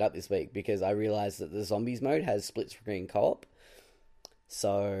almost picked it up this week because I realised that the Zombies mode has split-screen co-op.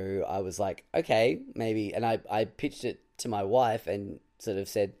 So I was like, okay, maybe. And I pitched it to my wife and sort of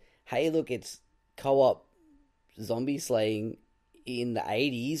said, hey, look, it's co-op zombie slaying in the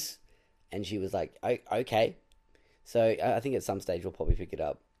 80s. And she was like, okay. So I think at some stage we'll probably pick it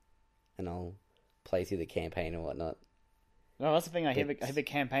up and I'll play through the campaign and whatnot. No, that's the thing. I hear the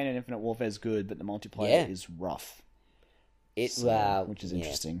campaign in Infinite Warfare is good, but the multiplayer is rough. Which is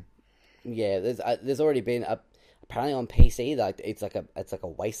interesting. Yeah, there's already been apparently on PC, like it's like a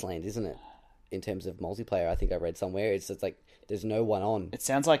wasteland, isn't it? In terms of multiplayer, I think I read somewhere it's just like there's no one on. It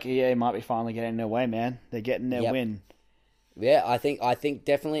sounds like EA might be finally getting their way, man. They're getting their win. Yeah, I think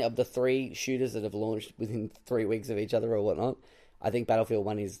definitely of the 3 shooters that have launched within 3 weeks of each other or whatnot, I think Battlefield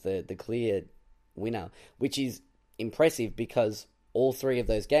 1 is the clear winner, which is impressive because all 3 of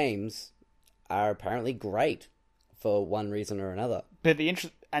those games are apparently great for one reason or another. But the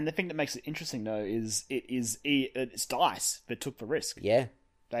thing that makes it interesting though is it's DICE that took the risk. Yeah,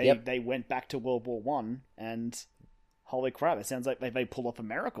 they went back to World War One, and holy crap, it sounds like they pulled off a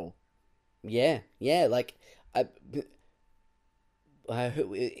miracle. Yeah, like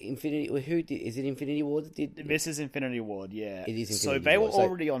Infinity. Who did? Is it Infinity Ward that did? This is Infinity Ward. Yeah, it is. Infinity so they Ward. were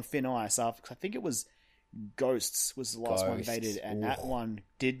already on thin ice after. Cause I think it was Ghosts was the last one they did, and that one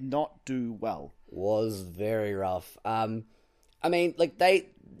did not do well. Was very rough. I mean, like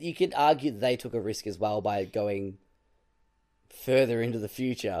you could argue that they took a risk as well by going further into the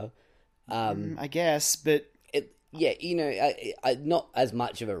future. I guess, but not as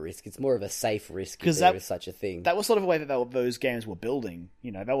much of a risk. It's more of a safe risk if there is such a thing. That was sort of the way that those games were building.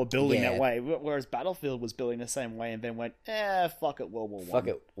 You know, they were building that way, whereas Battlefield was building the same way and then went, fuck it, World War One. Fuck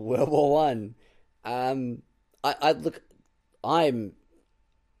it, World War One. I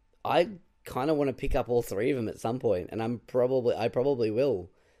kind of want to pick up all 3 of them at some point, and I probably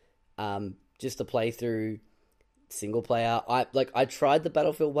will, just to play through single player. I tried the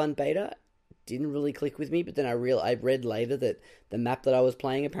Battlefield 1 beta, didn't really click with me, but then I read later that the map that I was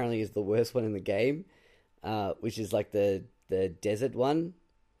playing apparently is the worst one in the game, which is like the desert one.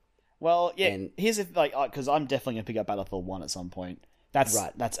 Well, yeah, here's if because I'm definitely gonna pick up Battlefield 1 at some point. That's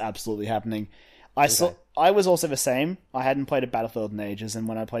right. That's absolutely happening. I was also the same. I hadn't played a Battlefield in ages, and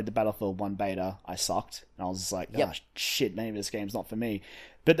when I played the Battlefield 1 beta, I sucked. And I was just like, oh, shit, maybe this game's not for me.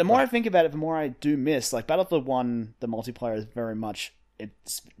 But the more I think about it, the more I do miss. Like, Battlefield 1, the multiplayer is very much...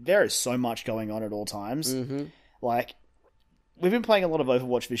 there is so much going on at all times. Mm-hmm. Like, we've been playing a lot of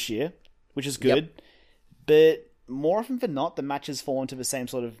Overwatch this year, which is good. But more often than not, the matches fall into the same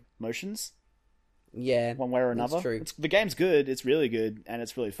sort of motions. Yeah, one way or another. That's true. The game's good, it's really good, and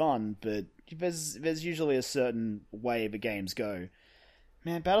it's really fun, but there's usually a certain way the games go.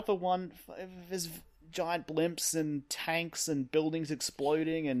 Man, Battlefield 1, there's giant blimps and tanks and buildings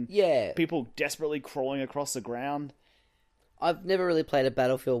exploding and people desperately crawling across the ground. I've never really played a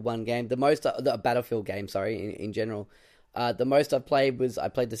Battlefield 1 game. The Battlefield game, sorry, in general. The most I've played was I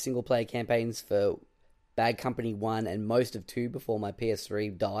played the single player campaigns for Bad Company 1 and most of 2 before my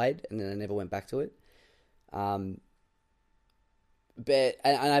PS3 died, and then I never went back to it. But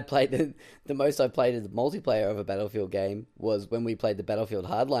I played the most I played as multiplayer of a Battlefield game was when we played the Battlefield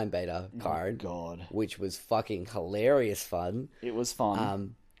Hardline beta card. Oh, God. Which was fucking hilarious fun. It was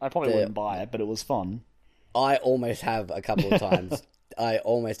fun. I probably wouldn't buy it, but it was fun. I almost have a couple of times. I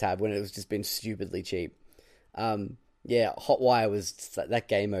almost have when it was just been stupidly cheap. Hotwire that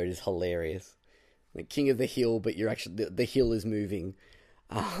game mode is hilarious. Like King of the Hill, but you're actually the hill is moving.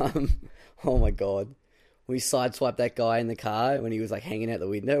 Oh my God. We sideswiped that guy in the car when he was like hanging out the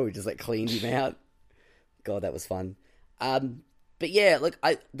window. We just like cleaned him out. God, that was fun. But yeah, look,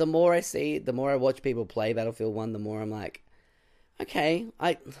 the more I see, the more I watch people play Battlefield 1, the more I'm like, okay,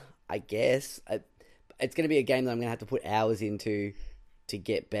 I guess it's going to be a game that I'm going to have to put hours into to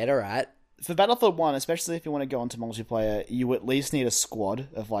get better at. For Battlefield 1, especially if you want to go into multiplayer, you at least need a squad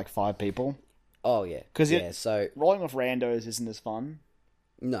of like 5 people. Oh yeah, so rolling with randos isn't as fun.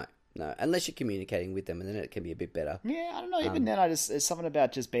 No, unless you're communicating with them, and then it can be a bit better. Yeah, I don't know. Even then, it's something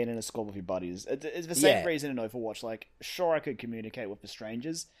about just being in a squad with your buddies. It's the same reason in Overwatch. Like, sure, I could communicate with the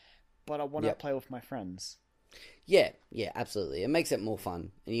strangers, but I want to play with my friends. Yeah, absolutely. It makes it more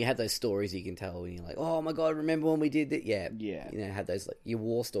fun, and you have those stories you can tell, and you're like, "Oh my God, remember when we did that?" Yeah. You know, have those like your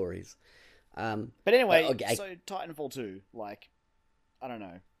war stories. But anyway, so Titanfall 2, like, I don't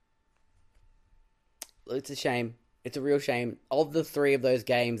know. It's a shame. It's a real shame. Of the 3 of those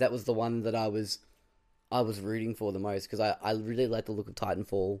games, that was the one that I was rooting for the most, because I really like the look of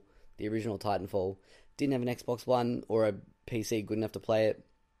Titanfall, the original Titanfall. Didn't have an Xbox One or a PC good enough to play it.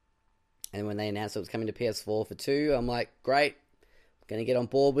 And when they announced it was coming to PS4 for 2, I'm like, great, I'm going to get on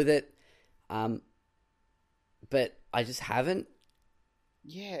board with it. But I just haven't.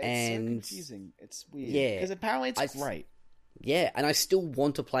 Yeah, it's so confusing. It's weird. Yeah. Because apparently it's great. Yeah, and I still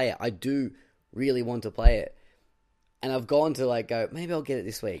want to play it. I do really want to play it. And I've gone to like go, maybe I'll get it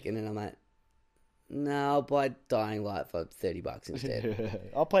this week. And then I'm like, no, I'll buy Dying Light for $30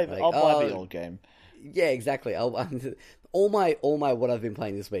 instead. I'll buy the old game. Yeah, exactly. All my what I've been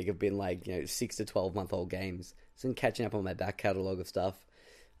playing this week have been like 6 to 12-month-old games. So I'm catching up on my back catalogue of stuff.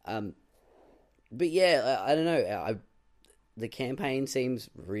 But yeah, I don't know. The campaign seems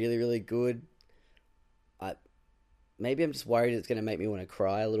really, really good. Maybe I'm just worried it's going to make me want to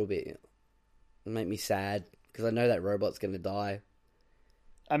cry a little bit. Make me sad because I know that robot's going to die.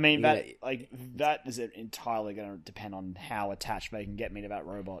 I mean, that is entirely going to depend on how attached they can get me to that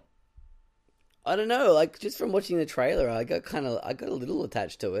robot. I don't know, like just from watching the trailer, I got a little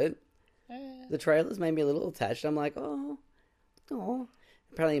attached to it. The trailers made me a little attached. I'm like, oh.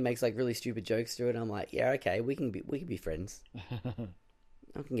 Apparently, it makes like really stupid jokes through it. I'm like, yeah, okay, we can be friends.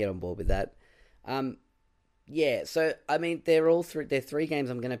 I can get on board with that. Yeah. So I mean, they're 3 games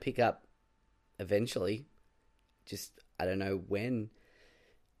I'm going to pick up eventually. Just I don't know when.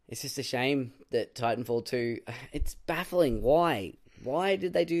 It's just a shame that Titanfall 2. It's baffling. Why? Why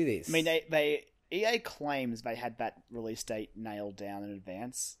did they do this? I mean, EA claims they had that release date nailed down in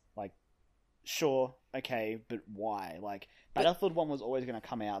advance. Like, sure, okay, but why? Like, Battlefield 1 was always going to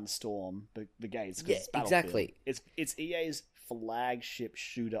come out and storm the gates. Yeah, it's exactly. It's EA's flagship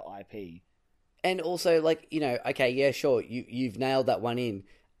shooter IP. And also, like, okay, yeah, sure, you've nailed that one in.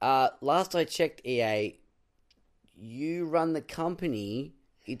 Last I checked, EA, you run the company.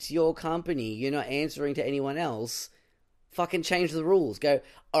 It's your company. You're not answering to anyone else. Fucking change the rules. Go,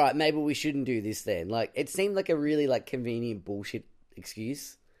 all right, maybe we shouldn't do this then. Like, it seemed like a really, like, convenient bullshit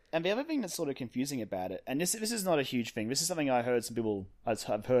excuse. And the other thing that's sort of confusing about it, and this is not a huge thing, this is something I've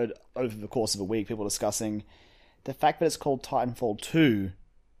heard over the course of a week, people discussing, the fact that it's called Titanfall 2,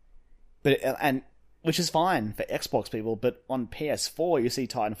 and which is fine for Xbox people, but on PS4 you see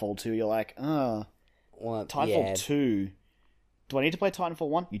Titanfall 2, you're like, Titanfall 2. Do I need to play Titanfall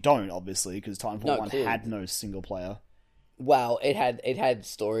 1? You don't, obviously, because Titanfall 1 had no single player. Well, it had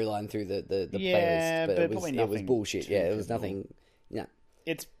storyline through the playlist, but it was bullshit. Yeah, it was nothing. Yeah,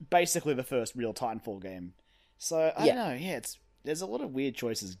 it's basically the first real Titanfall game. So I don't know. Yeah, there's a lot of weird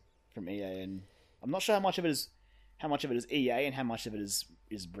choices from EA, and I'm not sure how much of it is EA and how much of it is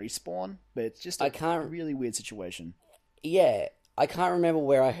Respawn. But it's just a really weird situation. Yeah, I can't remember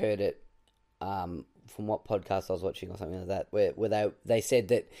where I heard it. From what podcast I was watching or something like that, where they said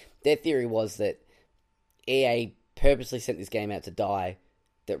that their theory was that EA purposely sent this game out to die,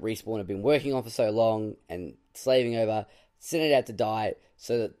 that Respawn had been working on for so long and slaving over, sent it out to die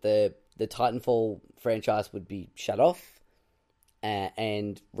so that the Titanfall franchise would be shut off,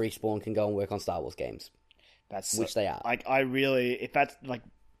 and Respawn can go and work on Star Wars games. Which they are. Like, I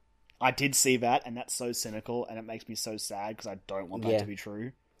did see that, and that's so cynical, and it makes me so sad because I don't want that to be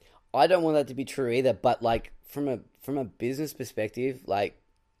true. I don't want that to be true either, but like from a business perspective, like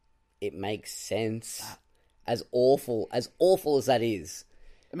it makes sense. As awful as that is.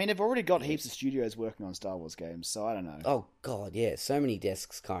 I mean, they've already got heaps of studios working on Star Wars games, so I don't know. Oh god, yeah, so many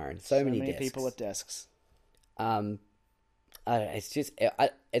desks, Kyron. So many desks. People at desks. It's just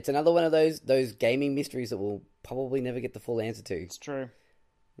it's another one of those gaming mysteries that we'll probably never get the full answer to. It's true.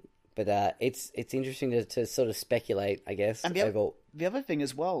 But it's interesting to sort of speculate, I guess. And the other thing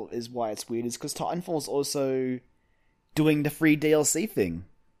as well is why it's weird is because Titanfall's also doing the free DLC thing.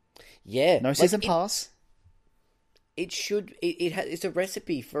 Yeah. No season pass. It should. It's a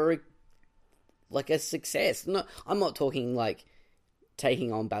recipe for a success. No, I'm not talking like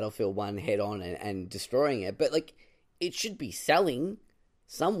taking on Battlefield 1 head on and destroying it, but like it should be selling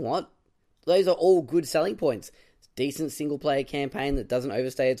somewhat. Those are all good selling points. Decent single player campaign that doesn't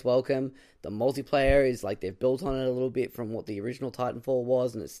overstay its welcome. The multiplayer is like they've built on it a little bit from what the original Titanfall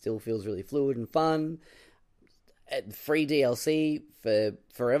was, and it still feels really fluid and fun. Free DLC for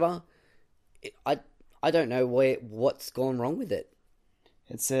forever. I don't know what's gone wrong with it.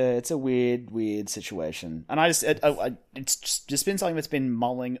 It's a weird situation, and it's just been something that's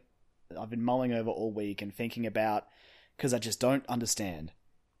been I've been mulling over all week and thinking about because I just don't understand.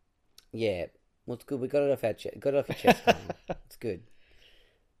 Yeah, well, it's good. We got it off our chest. It's good.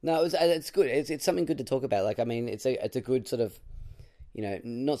 No, it's good. It's something good to talk about. Like, I mean, it's a good sort of,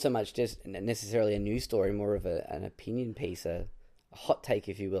 not so much just necessarily a news story, more of an opinion piece, a hot take,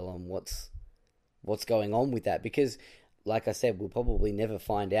 if you will, on what's going on with that, because like I said, we'll probably never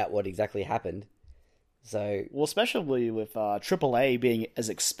find out what exactly happened. So, well, especially with AAA being as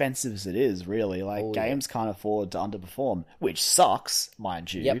expensive as it is, really, like games can't afford to underperform, which sucks,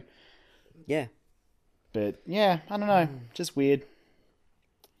 mind you. Yep. Yeah. But yeah, I don't know, just weird.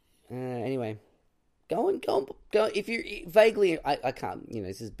 Anyway, go on. If you're vaguely, I can't.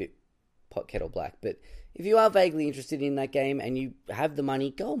 This is a bit pot kettle black, but if you are vaguely interested in that game and you have the money,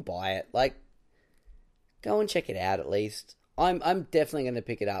 go and buy it. Like, go and check it out at least. I'm definitely going to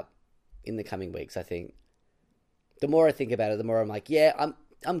pick it up in the coming weeks. I think the more I think about it, the more I'm like, yeah,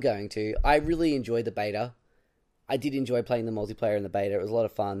 I'm going to. I really enjoyed the beta. I did enjoy playing the multiplayer in the beta. It was a lot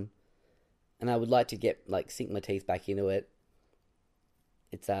of fun, and I would like to sink my teeth back into it.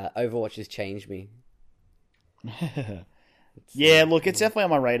 It's Overwatch has changed me. Yeah, look, it's definitely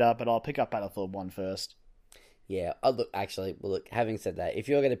on my radar, but I'll pick up Battlefield 1 first. Yeah, having said that, if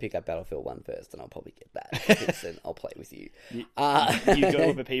you're going to pick up Battlefield 1 first, then I'll probably get that. Then I'll play with you. You go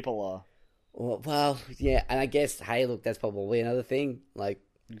where the people are. Well, yeah, and I guess, hey, look, that's probably another thing. Like,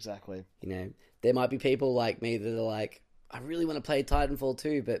 exactly. There might be people like me that are like, I really want to play Titanfall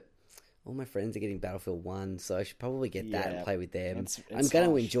 2, but all my friends are getting Battlefield 1, so I should probably get that and play with them. I'm going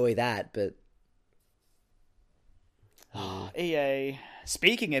to enjoy that, but... EA.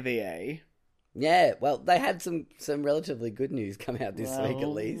 Speaking of EA... Yeah, well, they had some relatively good news come out this week, at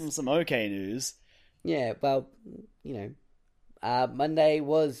least. Some okay news. Yeah, well, Monday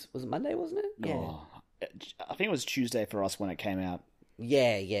was it Monday, wasn't it? Yeah. Oh, I think it was Tuesday for us when it came out.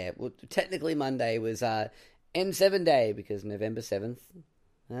 Yeah. Well, technically Monday was N7 Day, because November 7th.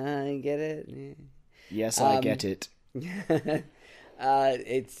 I get it. Yeah. Yes, I get it.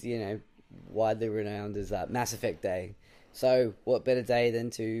 It's, widely renowned as Mass Effect Day. So, what better day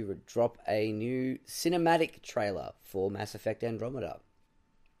than to drop a new cinematic trailer for Mass Effect Andromeda.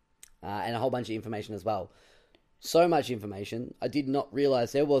 And a whole bunch of information as well. So much information. I did not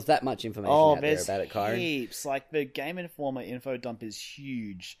realise there was that much information out there about it, Kyron. Heaps. Like, the Game Informer info dump is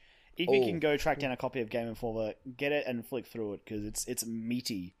huge. If you can go track down a copy of Game Informer, get it and flick through it, because it's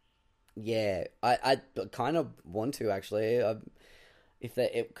meaty. Yeah, I kind of want to actually. If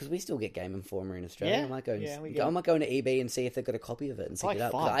they, because we still get Game Informer in Australia, Yeah, I might go. yeah, we I get it. might go into eBay and see if they've got a copy of it and It's pick like it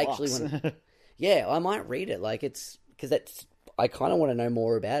up. 'Cause I actually $5. want. Yeah, I might read it. Like it's because that's. I kind of want to know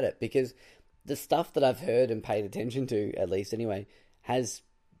more about it because the stuff that I've heard and paid attention to, at least anyway, has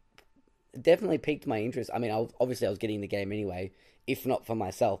definitely piqued my interest. I mean, obviously I was getting the game anyway, if not for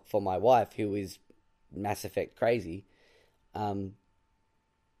myself, for my wife who is Mass Effect crazy, and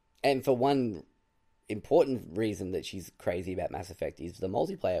for one important reason that she's crazy about Mass Effect is the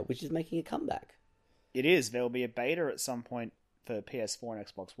multiplayer, which is making a comeback. It is. There will be a beta at some point for PS4 and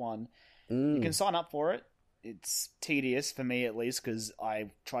Xbox One. You can sign up for it. It's tedious for me, at least, because I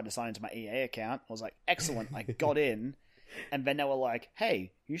tried to sign into my EA account. I was like, excellent, I got in. And then they were like,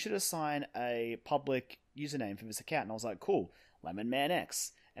 hey, you should assign a public username for this account. And I was like, cool, Lemon Man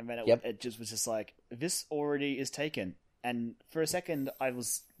X. And then it just was just like, this already is taken. And for a second, I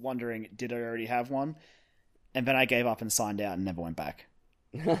was wondering, did I already have one? And then I gave up and signed out and never went back.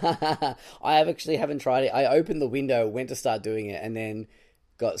 I actually haven't tried it. I opened the window, went to start doing it, and then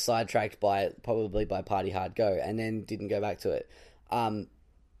got sidetracked by Party Hard Go, and then didn't go back to it.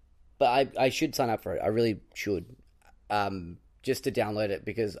 But I should sign up for it. I really should, just to download it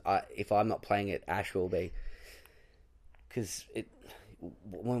because if I'm not playing it, Ash will be. Because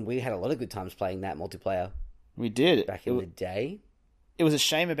when we had a lot of good times playing that multiplayer. We did back in the day. It was a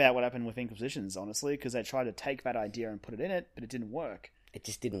shame about what happened with Inquisitions, honestly, because they tried to take that idea and put it in it, but it didn't work. It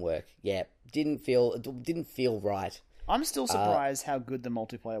just didn't work. Yeah, it didn't feel right. I'm still surprised how good the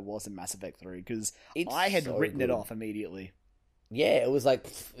multiplayer was in Mass Effect 3, because I had written it off immediately. Yeah, it was like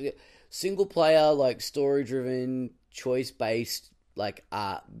single player, like story driven, choice based, like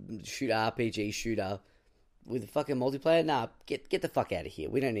RPG shooter with a fucking multiplayer. Nah, get the fuck out of here.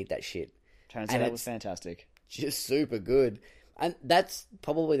 We don't need that shit. Turns out that was fantastic. Just super good. And that's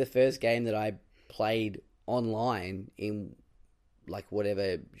probably the first game that I played online in like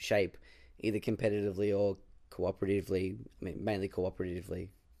whatever shape, either competitively or cooperatively. I mean, mainly cooperatively.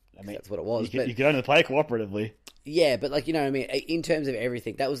 I mean, that's what it was. You could only play cooperatively. Yeah, but like, you know what I mean? In terms of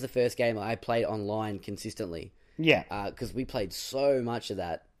everything, that was the first game I played online consistently. Yeah. Because we played so much of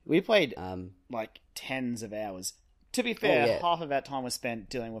that. We played like tens of hours. To be fair, half of that time was spent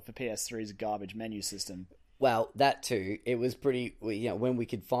dealing with the PS3's garbage menu system. Well, that too. It was pretty, when we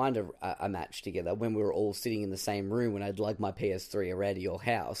could find a match together, when we were all sitting in the same room, when I'd lug my PS3 around to your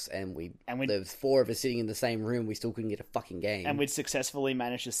house, and there was 4 of us sitting in the same room, we still couldn't get a fucking game. And we'd successfully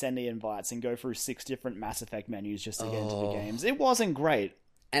managed to send the invites and go through 6 different Mass Effect menus just to get into the games. It wasn't great.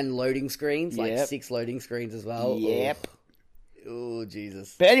 And loading screens, like 6 loading screens as well. Yep. Oh,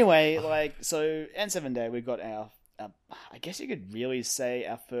 Jesus. But anyway, so N7 Day, we've got our, I guess you could really say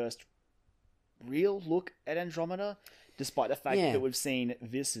our first real look at Andromeda, despite the fact that we've seen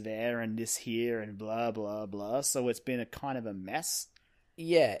this there and this here and blah blah blah. So it's been a kind of a mess.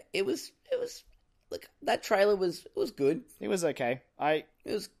 Yeah, it was. Look, that trailer was good. It was okay. It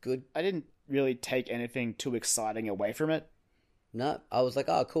was good. I didn't really take anything too exciting away from it. No, I was like,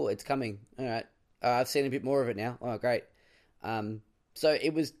 oh, cool, it's coming. All right, I've seen a bit more of it now. Oh, great. So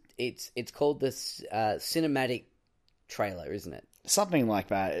it's called this cinematic trailer, isn't it? Something like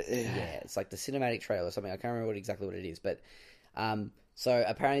that. Yeah, it's like the cinematic trailer or something. I can't remember exactly what it is, but so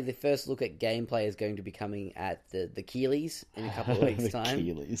apparently the first look at gameplay is going to be coming at the Keighley's in a couple of weeks' time. The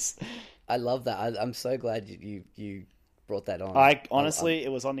Keighley's. I love that. I'm so glad you brought that on. Honestly,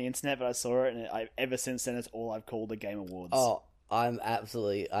 it was on the internet, but I saw it, and ever since then, it's all I've called the Game Awards. Oh, I'm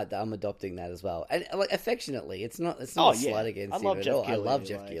adopting that as well, and like affectionately. It's not a slight against him at all. I love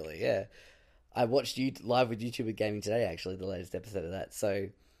Jeff Keighley. Yeah. I watched you live with YouTuber Gaming Today, actually, the latest episode of that. So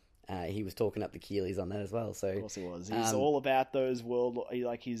he was talking up the Keighley's on that as well. So, of course he was. He's all about those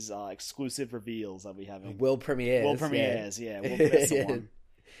his exclusive reveals that we have. World premieres. World premieres, yeah. That's the one.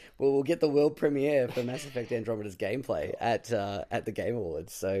 Well, we'll get the world premiere for Mass Effect Andromeda's gameplay at the Game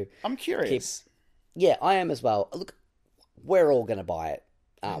Awards. So I'm curious. Yeah, I am as well. Look, we're all going to buy it,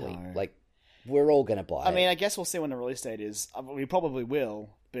 aren't we? Like, we're all going to buy it. I mean, I guess we'll see when the release date is. We probably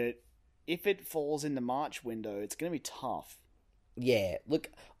will, but if it falls in the March window, it's going to be tough. Yeah, look,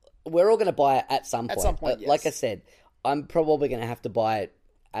 we're all going to buy it at some point. At some point, yes. Like I said, I'm probably going to have to buy it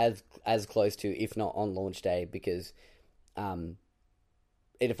as close to, if not on launch day, because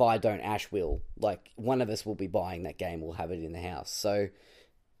if I don't, Ash will. Like, one of us will be buying that game. We'll have it in the house. So,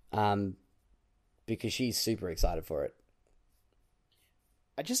 because she's super excited for it.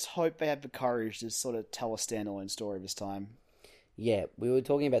 I just hope they have the courage to sort of tell a standalone story this time. Yeah, we were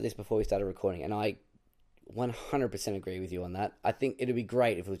talking about this before we started recording, and I 100% agree with you on that. I think it'd be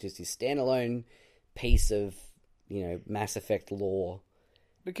great if it was just this standalone piece of, Mass Effect lore,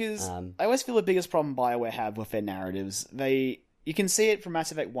 Because I always feel the biggest problem BioWare have with their narratives. You can see it from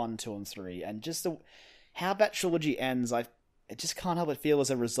Mass Effect 1, 2, and 3, and just how that trilogy ends, I just can't help but feel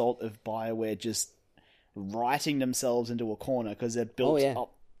as a result of BioWare just writing themselves into a corner because they've built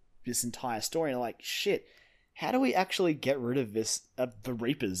up this entire story, and like, shit, how do we actually get rid of the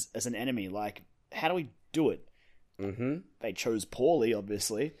Reapers as an enemy? Like, how do we do it? Mm-hmm. They chose poorly,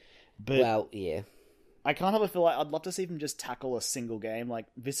 obviously, but well, yeah. I can't help but feel like I'd love to see them just tackle a single game. Like,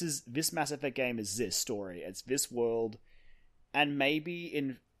 this Mass Effect game is this story. It's this world. And maybe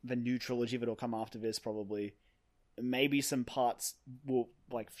in the new trilogy that'll come after this, probably, maybe some parts will,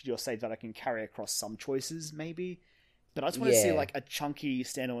 like, for your save that I can carry across some choices, maybe. But I just want to see, like, a chunky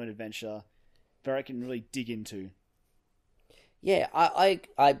standalone adventure that I can really dig into. Yeah, I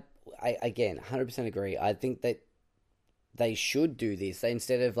again, 100% agree. I think that they should do this.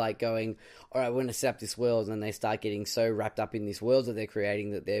 Instead of like going, all right, we're going to set up this world, and then they start getting so wrapped up in this world that they're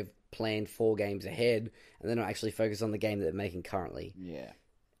creating that they've planned 4 games ahead, and they're not actually focused on the game that they're making currently. Yeah.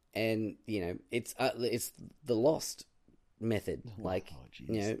 And, it's the Lost method. Like,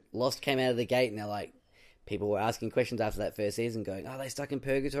 Lost came out of the gate, and they're like, people were asking questions after that first season going, are they stuck in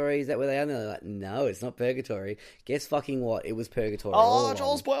purgatory? Is that where they are? And they're like, no, it's not purgatory. Guess fucking what? It was purgatory. Oh,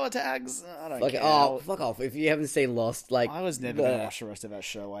 Joel spoiler tags. I don't care. Oh, fuck off. If you haven't seen Lost, like... I was never going to watch the rest of that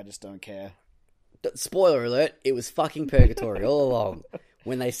show. I just don't care. Spoiler alert, it was fucking purgatory all along.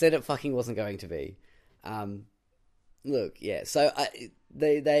 When they said it fucking wasn't going to be. Look, yeah. So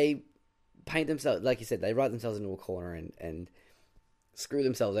they paint themselves... Like you said, they write themselves into a corner and screw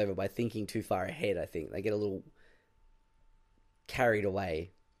themselves over by thinking too far ahead, I think. They get a little carried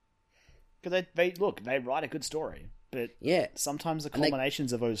away. Because they write a good story, but sometimes the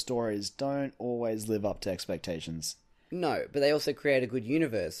culminations of those stories don't always live up to expectations. No, but they also create a good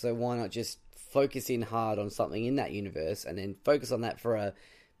universe, so why not just focus in hard on something in that universe, and then focus on that for a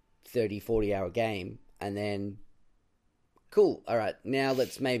 30, 40-hour game, and then... Cool. All right. Now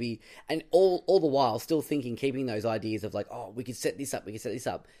let's maybe, and all the while still thinking, keeping those ideas of like, oh, we could set this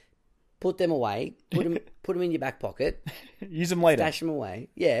up. Put them away. Put them in your back pocket. Use them later. Stash them away.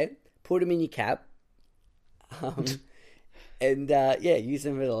 Yeah. Put them in your cap. And use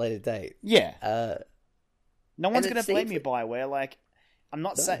them at a later date. Yeah. No one's going to blame you, BioWare. Like, I'm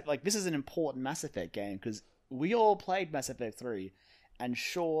not saying like this is an important Mass Effect game because we all played Mass Effect 3, and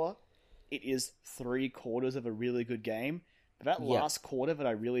sure, it is 3/4 of a really good game. That last quarter that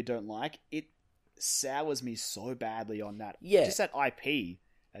I really don't like, it sours me so badly on that. Yeah. Just that IP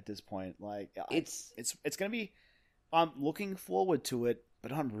at this point. Like, it's going to be... I'm looking forward to it,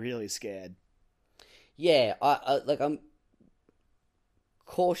 but I'm really scared. Yeah, I'm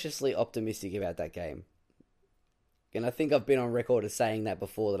cautiously optimistic about that game. And I think I've been on record as saying that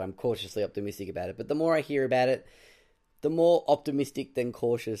before, that I'm cautiously optimistic about it. But the more I hear about it, the more optimistic than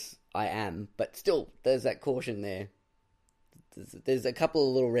cautious I am. But still, there's that caution there. There's a couple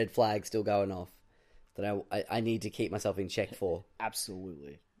of little red flags still going off that I need to keep myself in check for.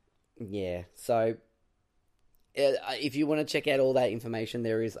 Absolutely. Yeah, so if you want to check out all that information,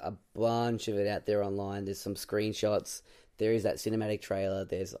 there is a bunch of it out there online. There's some screenshots. There is that cinematic trailer.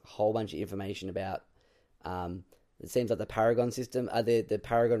 There's a whole bunch of information about... it seems like the Paragon system, the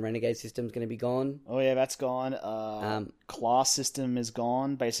Paragon Renegade system is going to be gone. Oh yeah, that's gone. Class system is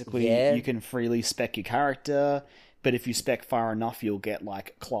gone. Basically, you can freely spec your character, but if you spec far enough, you'll get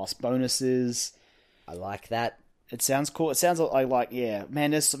like class bonuses. I like that. It sounds cool. It sounds like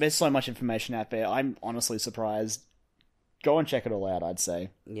man. There's so much information out there. I'm honestly surprised. Go and check it all out. I'd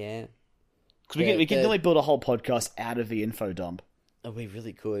say. Yeah. Because we can really build a whole podcast out of the info dump. Oh, we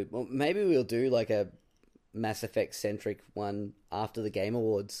really could. Well, maybe we'll do like a Mass Effect centric one after the Game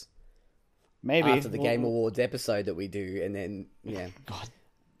Awards. Maybe after the Game Awards episode that we do, and then God,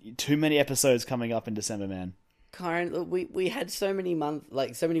 too many episodes coming up in December, man. Karen, we had so many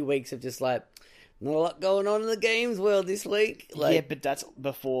weeks of just like not a lot going on in the games world this week. Like, yeah, but that's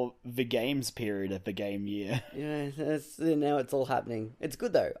before the games period of the game year. Yeah, now it's all happening. It's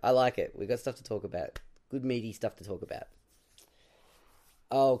good though. I like it. We got stuff to talk about. Good meaty stuff to talk about.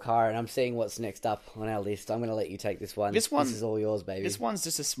 Oh, Kyron, I'm seeing what's next up on our list. I'm going to let you take this one. This is all yours, baby. This one's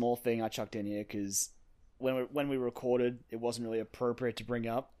just a small thing I chucked in here because when we recorded, it wasn't really appropriate to bring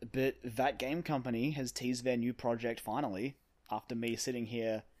up. But that game company has teased their new project finally, after me sitting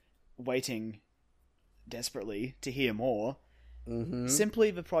here waiting desperately to hear more. Mm-hmm.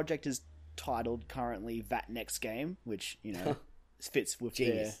 Simply, the project is titled currently That Next Game, which, fits with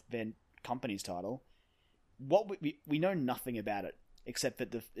their company's title. What we know nothing about it, except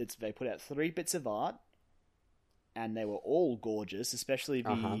that they put out 3 bits of art, and they were all gorgeous, especially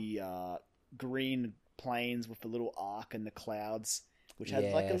the green plains with the little arc and the clouds. which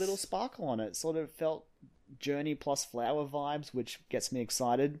had like a little Yes. sparkle on it. Sort of felt Journey plus Flower vibes, which gets me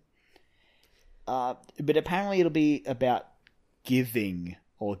excited. But apparently it'll be about giving,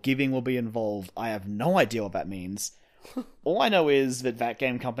 or giving will be involved. I have no idea what that means. All I know is that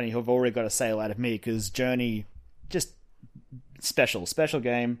game company have already got a sale out of me, because Journey, just special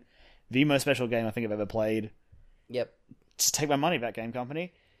game, the most special game I think I've ever played. Yep. Just take my money, that game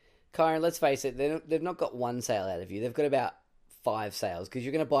company. Kyron, let's face it, they've not got one sale out of you. They've got about 5 sales, because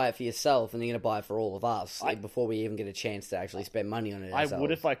you're going to buy it for yourself and then you're going to buy it for all of us before we even get a chance to actually spend money on it ourselves. I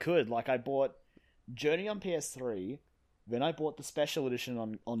would if I could. Like, I bought Journey on PS3, then I bought the special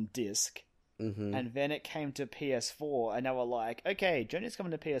edition on disc, and then it came to PS4, and they were like, okay, Journey's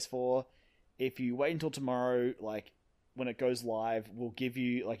coming to PS4. If you wait until tomorrow, like, when it goes live, we'll give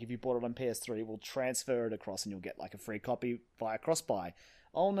you, like, if you bought it on PS3, we'll transfer it across and you'll get, like, a free copy via cross-buy.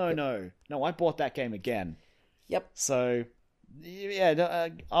 Oh, no, no, I bought that game again. Yep. So, yeah,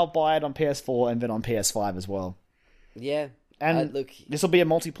 I'll buy it on PS4 and then on PS5 as well. Yeah. And look, this will be a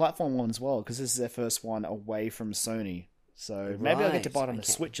multi-platform one as well, because this is their first one away from Sony. So maybe I'll get to buy it on the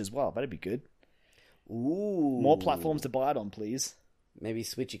Switch as well. That'd be good. ooh. More platforms to buy it on, please. Maybe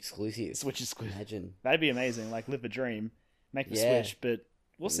Switch exclusive. Switch exclusive. Imagine. That'd be amazing. Like, live the dream. Make the Yeah. Switch, but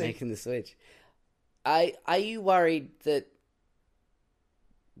we'll see. Making the Switch. Are you worried that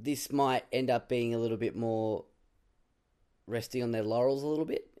this might end up being a little bit more resting on their laurels a little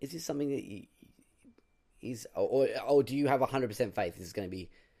bit? Is this something that or do you have 100% faith this is going to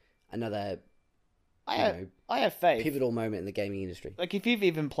be another I have faith. pivotal moment in the gaming industry? Like, if you've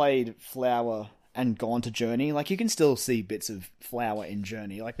even played Flower and gone to Journey, like, you can still see bits of Flower in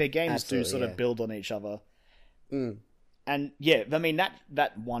Journey. Like, their games Absolutely, do sort yeah. of build on each other. Mm. And yeah, I mean,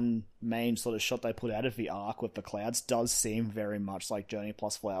 that one main sort of shot they put out of the arc with the clouds does seem very much like Journey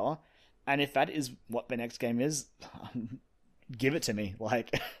plus Flower. And if that is what the next game is, give it to me.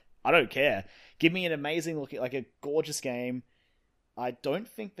 Like, I don't care. Give me an amazing looking, like, a gorgeous game. I don't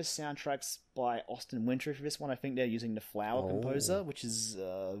think the soundtrack's by Austin Wintory for this one. I think they're using the Flower composer, which is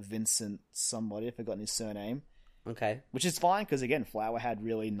Vincent somebody. I've forgotten his surname. Okay. Which is fine, because again, Flower had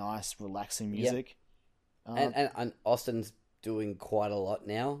really nice, relaxing music. And Austin's doing quite a lot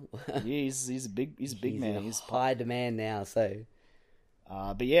now. Yeah, he's a big man. in He's high demand now, so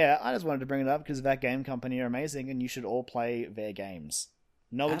but yeah, I just wanted to bring it up because that game company are amazing, and you should all play their games.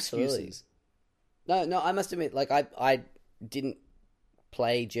 No Absolutely. excuses. No, I must admit, like, I didn't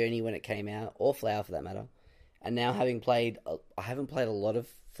play Journey when it came out, or Flower for that matter. And now I haven't played a lot of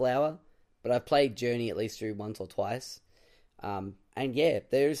Flower, but I've played Journey at least through once or twice. And yeah,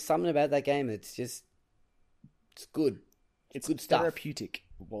 there's something about that game that's just, it's good. It's good stuff. therapeutic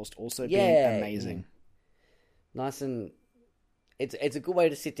whilst also being amazing. Nice, and it's a good way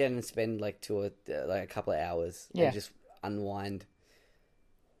to sit down and spend like a couple of hours and just unwind.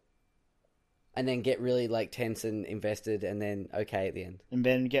 And then get really like tense and invested, and then okay at the end. And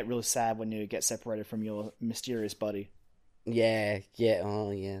then get really sad when you get separated from your mysterious buddy. Yeah.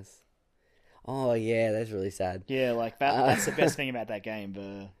 Oh yes. Oh yeah, that's really sad. Yeah, like that's the best thing about that game.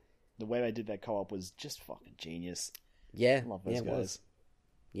 The way they did that co-op was just fucking genius. Yeah, I love those it guys. was.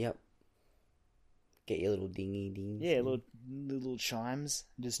 Yep. Get your little dingy dings. Yeah, little chimes.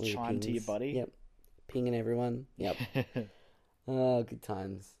 Just little chime to your pings. buddy. Yep. Pinging everyone. Yep. Oh, good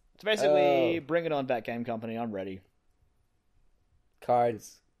times. So basically, bring it on, Bat Game Company. I'm ready.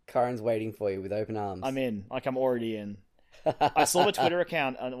 Karen's waiting for you with open arms. I'm in. Like, I'm already in. I saw the Twitter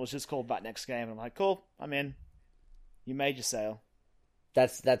account, and it was just called Bat Next Game, and I'm like, cool, I'm in. You made your sale.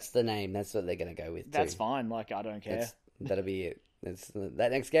 That's the name. That's what they're going to go with. That's too. fine. Like, I don't care. That'll be it. That's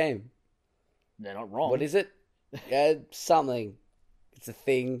that next game. They're not wrong. What is it? Something. It's a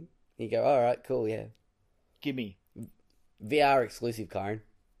thing. You go, all right, cool, yeah. Gimme. VR exclusive, Karen.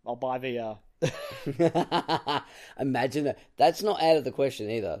 I'll buy VR. Imagine that. That's not out of the question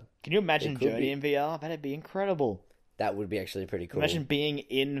either. Can you imagine It could Journey be. in VR? That'd be incredible. That would be actually pretty cool. Imagine being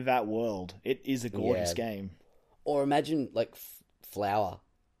in that world. It is a gorgeous game. Or imagine like Flower,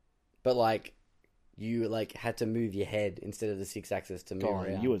 but like you like had to move your head instead of the 6-axis to move God,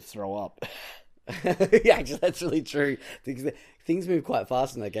 around. you would throw up. Yeah, actually, that's really true. Things move quite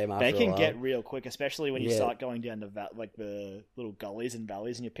fast in that game. After They can a while. get real quick, especially when you Yeah. start going down the little gullies and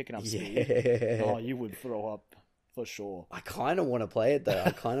valleys, and you're picking up speed. Yeah. Oh, you would throw up for sure. I kind of want to play it though.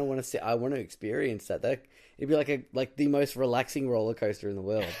 I kind of want to see. I want to experience that. It'd be like the most relaxing roller coaster in the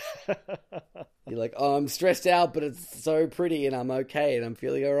world. You're like, oh, I'm stressed out, but it's so pretty, and I'm okay, and I'm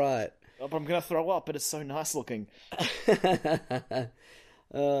feeling all right. Oh, but I'm gonna throw up, but it's so nice looking.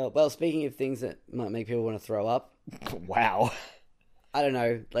 Well, speaking of things that might make people want to throw up, Wow. I don't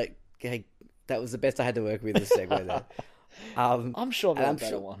know. Like, hey, that was the best I had to work with this segue there. I'm sure there and are I'm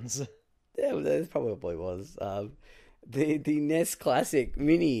better sure ones. there probably was. The NES Classic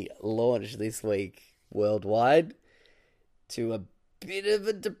Mini launched this week worldwide to a bit of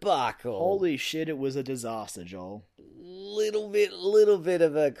a debacle. Holy shit, it was a disaster, Joel. Little bit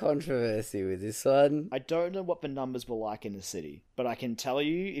of a controversy with this one. I don't know what the numbers were like in the city, but I can tell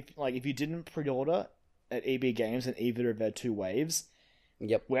you, if you didn't pre-order at EB Games in either of their two waves,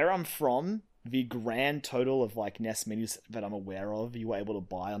 Yep. where I'm from, the grand total of like NES Minis that I'm aware of you were able to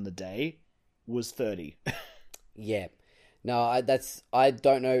buy on the day was 30. Yeah. No, I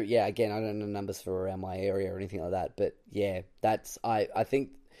don't know. Yeah, again, I don't know numbers for around my area or anything like that. But yeah, I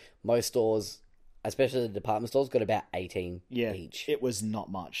think most stores, especially the department stores, got about 18 each. It was not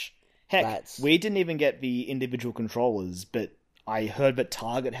much. Heck, we didn't even get the individual controllers, but I heard that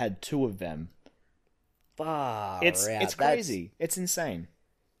Target had 2 of them. Far It's out. crazy. It's insane.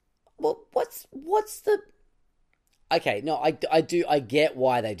 Well, what's the... Okay, no, I get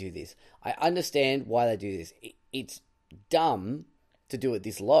why they do this. I understand why they do this. It's dumb to do it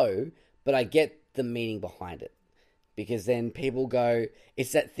this low, but I get the meaning behind it. Because then people go...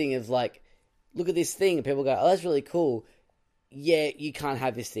 It's that thing of like, look at this thing, and people go, oh, that's really cool. Yeah, you can't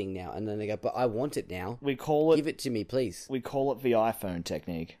have this thing now. And then they go, but I want it now. Give it to me, please. We call it the iPhone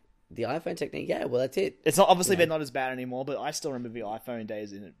technique. The iPhone technique, yeah, well, that's it. It's not obviously they're not as bad anymore, but I still remember the iPhone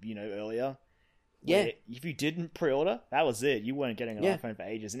days earlier. Yeah. If you didn't pre-order, that was it. You weren't getting an iPhone for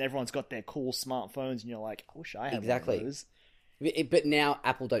ages, and everyone's got their cool smartphones, and you're like, I wish I had one of those. But now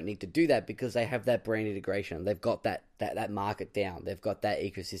Apple don't need to do that because they have that brand integration. They've got that market down. They've got that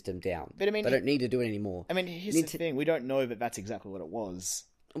ecosystem down. But I mean, they don't need to do it anymore. I mean, here's the thing: we don't know that that's exactly what it was.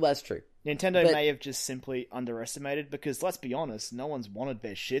 Well, that's true. Nintendo may have just simply underestimated because, let's be honest, no one's wanted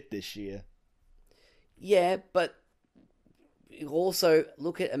their shit this year. Yeah, but also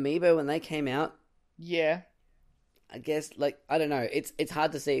look at Amiibo when they came out. Yeah. I guess, I don't know. It's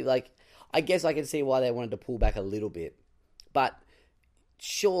hard to see. I guess I can see why they wanted to pull back a little bit. But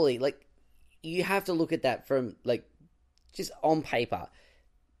surely, you have to look at that from, just on paper.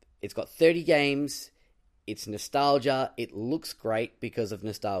 It's got 30 games. It's nostalgia. It looks great because of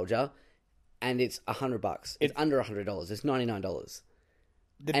nostalgia. And it's $100. It's under $100. It's $99.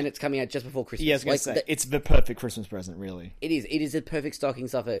 And it's coming out just before Christmas. Yeah, I was going to say, it's the perfect Christmas present, really. It is. It is a perfect stocking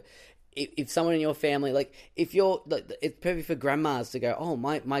stuffer. If someone in your family, if you're, it's perfect for grandmas to go, oh,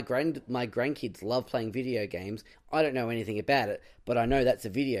 my grandkids love playing video games. I don't know anything about it, but I know that's a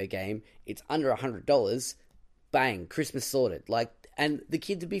video game. It's under $100. Bang, Christmas sorted. And the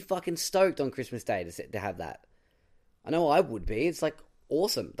kids would be fucking stoked on Christmas Day to have that. I know I would be. It's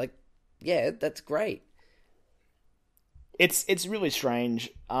awesome. Yeah, that's great. It's really strange.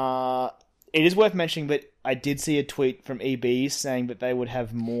 It is worth mentioning that I did see a tweet from EB saying that they would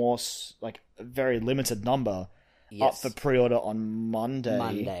have more, a very limited number up for pre-order on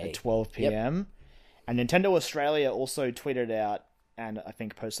Monday. At 12 p.m. Yep. And Nintendo Australia also tweeted out, and I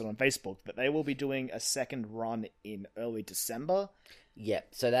think posted on Facebook, that they will be doing a second run in early December. Yep,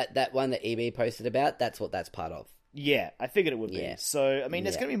 so that one that EB posted about, that's what that's part of. Yeah, I figured it would be. So, I mean,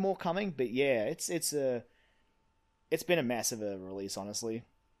 there's going to be more coming, but yeah, it's been a mess of a release, honestly.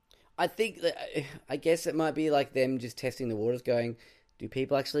 I think that, I guess it might be them just testing the waters, going, do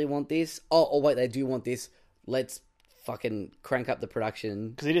people actually want this? Oh, wait, they do want this. Let's fucking crank up the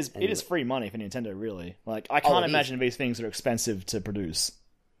production. Because it is free money for Nintendo, really. I can't imagine these things are expensive to produce.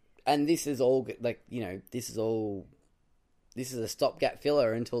 And this is all, this is a stopgap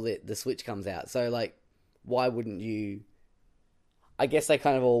filler until the Switch comes out. So, why wouldn't you... I guess they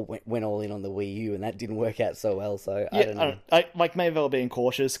kind of all went all in on the Wii U, and that didn't work out so well, so I don't know. Maybe they were being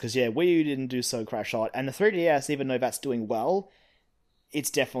cautious, because, Wii U didn't do so crash hot, and the 3DS, even though that's doing well, it's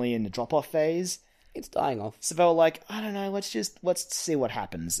definitely in the drop-off phase. It's dying off. So they were like, I don't know, let's see what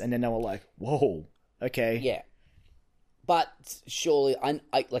happens. And then they were like, whoa, okay. Yeah. But surely, I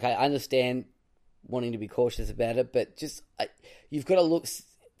understand wanting to be cautious about it, but you've got to look...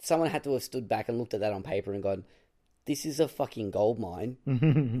 Someone had to have stood back and looked at that on paper and gone... This is a fucking gold mine.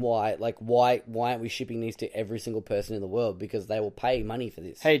 Why aren't we shipping these to every single person in the world? Because they will pay money for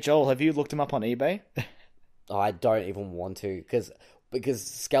this. Hey, Joel, have you looked them up on eBay? I don't even want to, because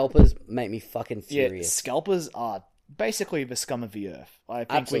scalpers make me fucking furious. Yeah, scalpers are basically the scum of the earth. I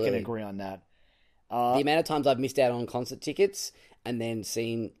think we can agree on that. The amount of times I've missed out on concert tickets and then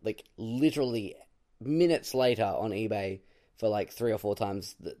seen, literally minutes later on eBay for 3 or 4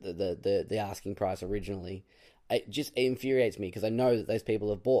 times the asking price originally. It just infuriates me because I know that those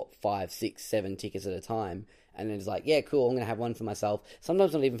people have bought 5, 6, 7 tickets at a time, and then it's yeah, cool, I'm going to have one for myself.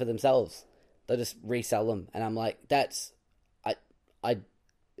 Sometimes not even for themselves. They'll just resell them, and I'm like,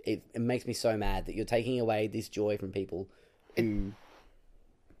 it makes me so mad that you're taking away this joy from people who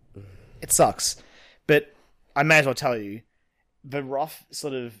It sucks. But I may as well tell you, the rough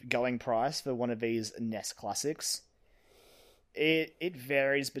sort of going price for one of these NES classics, it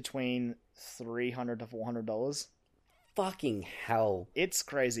varies between $300 to $400. fucking hell. It's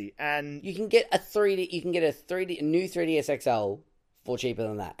crazy. And You can get a 3D, a new 3DS XL for cheaper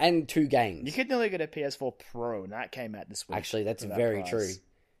than that, and 2 games. you could nearly get a PS4 Pro, and that came out this week. Actually, that's for that very price. true.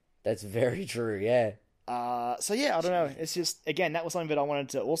 That's very true, yeah. So yeah, I don't know. It's just, again, that was something that I wanted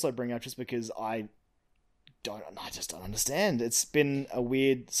to also bring up just because I just don't understand. It's been a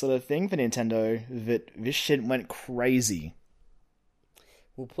weird sort of thing for Nintendo that this shit went crazy.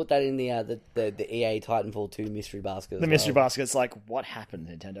 We'll put that in the EA Titanfall 2 mystery basket. The mystery basket's like, what happened,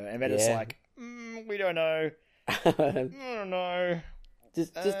 Nintendo? And then it's Yeah. like, we don't know. I don't know.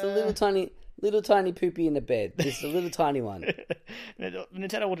 just a little tiny poopy in the bed. Just a little tiny one.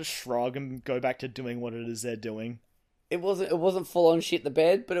 Nintendo will just shrug and go back to doing what it is they're doing. It wasn't full on shit in the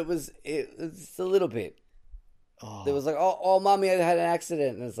bed, but it was a little bit. Oh. There was like, oh, mummy, I had an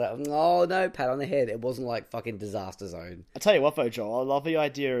accident, and it's like, oh no, pat on the head. It wasn't like fucking disaster zone. I tell you what, though, Joel, I love the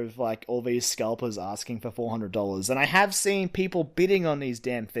idea of like all these scalpers asking for $400, and I have seen people bidding on these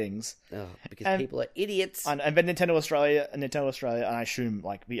damn things. Oh, because people are idiots. And then Nintendo Australia, and I assume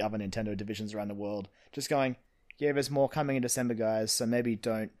like the other Nintendo divisions around the world, just going, yeah, there's more coming in December, guys. So maybe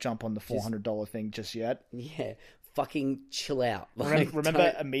don't jump on the $400 thing just yet. Yeah, fucking chill out.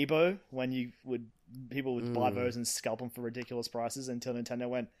 Remember Amiibo when people would buy those and scalp them for ridiculous prices until Nintendo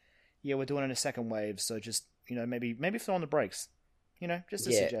went, yeah, we're doing it in a second wave, so just, maybe throw on the brakes. Just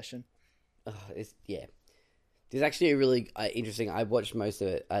a suggestion. There's actually a really interesting. I watched most of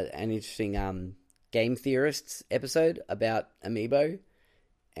it. An interesting Game Theorists episode about Amiibo,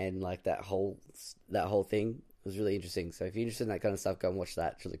 and like that whole thing was really interesting. So if you're interested in that kind of stuff, go and watch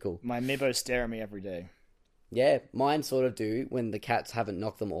that. It's really cool. My Amiibos stare at me every day. Yeah, mine sort of do when the cats haven't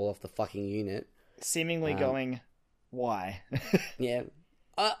knocked them all off the fucking unit. Seemingly going, why? Yeah.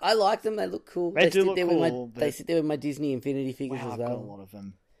 I like them. They look cool. They do look cool. They sit there with my Disney Infinity figures Wow, as I've well. got a lot of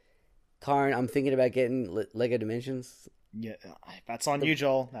them. Kyron, I'm thinking about getting Lego Dimensions. Yeah, that's on you,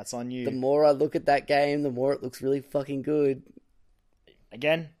 Joel. That's on you. The more I look at that game, the more it looks really fucking good.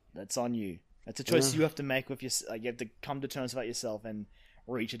 Again, that's on you. That's a choice you have to make with your. You have to come to terms with that yourself and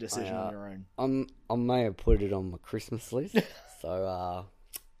reach a decision on your own. I may have put it on my Christmas list, so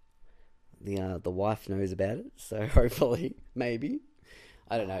the wife knows about it. So hopefully, maybe,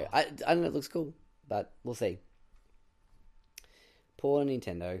 I don't know. I don't know. It looks cool, but we'll see. Poor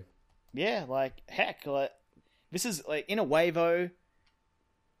Nintendo. Yeah, like heck, like this is like in a way though,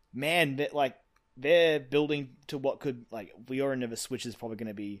 man. That like they're building to what could like we already know the Switch is probably going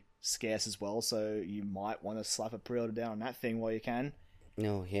to be scarce as well, so you might want to slap a pre-order down on that thing while you can.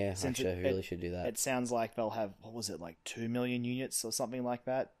 No, yeah, actually, I really should do that. It sounds like they'll have, what was it, like 2 million units or something like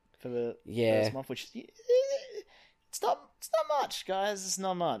that for the first month, which it's not much, guys. It's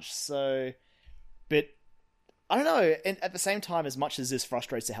not much. So, but I don't know. And at the same time, as much as this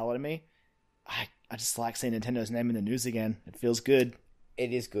frustrates the hell out of me, I just like seeing Nintendo's name in the news again. It feels good.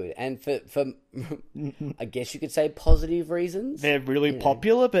 It is good, and for I guess you could say positive reasons. They're really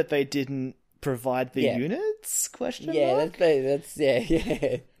popular, but they didn't provide the units? Question mark? That's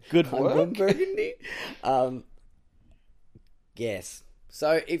Good work. Burgundy. Yes.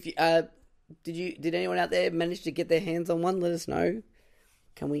 So if you did anyone out there manage to get their hands on one? Let us know.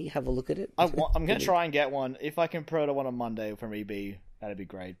 Can we have a look at it? I'm going to try and get one. If I can pre-order one on Monday from EB, that'd be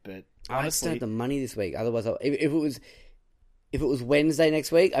great. But honestly, I just don't have the money this week. Otherwise, if it was Wednesday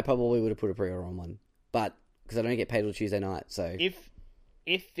next week, I probably would have put a pre-order on one. But because I don't get paid till Tuesday night, so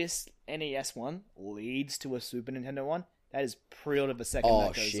if this NES one leads to a Super Nintendo one, that is pre-order the second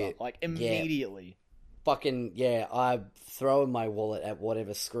that goes up, like immediately. Yeah. Fucking yeah! I'm throwing my wallet at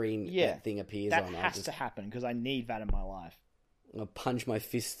whatever screen that thing appears on. That has to happen because I need that in my life. I'll punch my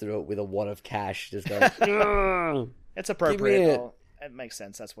fist through it with a wad of cash. Just go. It's appropriate. It makes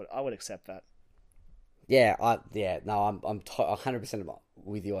sense. That's what I would accept that. Yeah, I'm 100%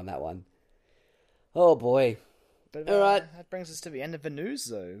 with you on that one. Oh boy! But, all right, that brings us to the end of the news,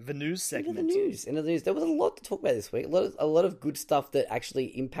 though. The news segment. End of the news. There was a lot to talk about this week. A lot of good stuff that actually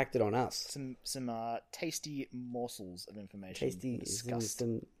impacted on us. Some tasty morsels of information. Tasty,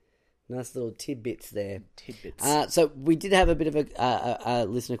 some nice little tidbits there. Tidbits. So we did have a bit of a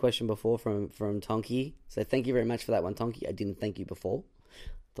listener question before from Tonky. So thank you very much for that one, Tonky. I didn't thank you before.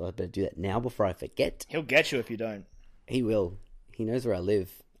 Thought I'd better do that now before I forget. He'll get you if you don't. He will. He knows where I live.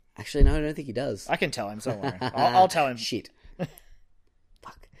 Actually, no, I don't think he does. I can tell him, don't worry. I'll tell him. Shit.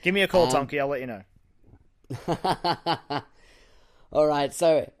 Fuck. Give me a call, Tonky. I'll let you know. All right,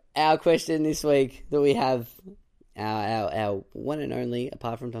 so our question this week that we have Our one and only,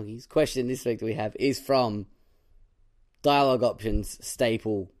 apart from donkeys, question this week that we have is from Dialogue Options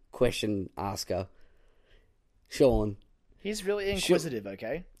staple question asker, Sean. He's really inquisitive,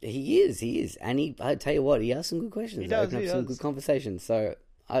 okay? He is. And I tell you what, he asks some good questions. He does, Open up some good conversations. So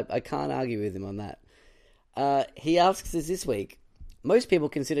I can't argue with him on that. He asks us this week, most people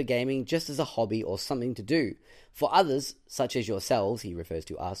consider gaming just as a hobby or something to do. For others, such as yourselves, he refers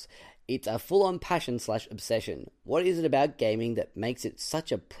to us, it's a full-on passion/obsession. What is it about gaming that makes it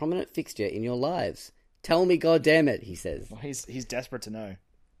such a prominent fixture in your lives? Tell me, goddammit, he says. Well, he's desperate to know.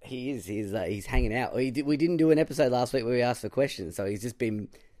 He is. He's hanging out. We didn't do an episode last week where we asked for questions, so he's just been...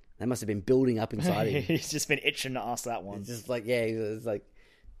 They must have been building up inside him. He's just been itching to ask that one. It's just like, yeah, he's like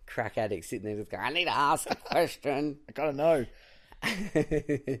crack addict sitting there just going, I need to ask a question. I gotta know.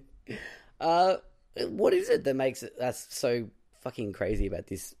 What is it that makes it that's so fucking crazy about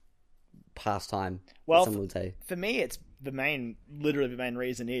this pastime? Well, some would say. For me, it's literally the main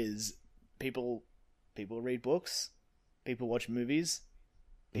reason is people read books, people watch movies,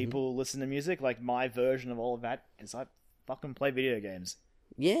 people listen to music. Like, my version of all of that is I fucking play video games.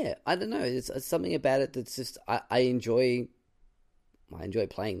 Yeah, I don't know. It's something about it that's just I enjoy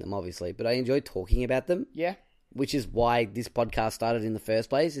playing them, obviously, but I enjoy talking about them. Yeah. Which is why this podcast started in the first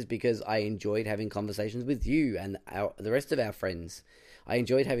place, is because I enjoyed having conversations with you and the rest of our friends. I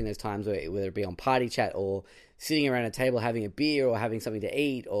enjoyed having those times whether it be on party chat or sitting around a table having a beer or having something to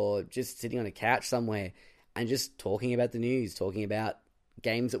eat or just sitting on a couch somewhere and just talking about the news, talking about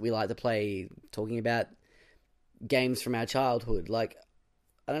games that we like to play, talking about games from our childhood. Like,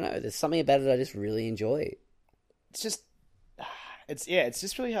 I don't know, there's something about it I just really enjoy. It's just... It's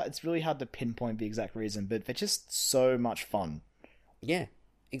just really hard. It's really hard to pinpoint the exact reason, but they're just so much fun. Yeah,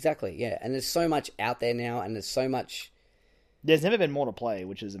 exactly. Yeah, and there's so much out there now, and there's so much. There's never been more to play,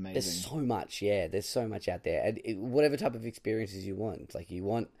 which is amazing. There's so much. Yeah, there's so much out there, and whatever type of experiences you want. It's like you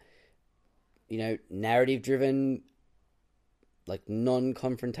want, narrative-driven, like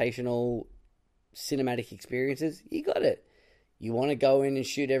non-confrontational, cinematic experiences. You got it. You want to go in and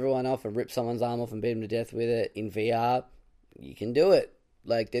shoot everyone off and rip someone's arm off and beat them to death with it in VR. You can do it.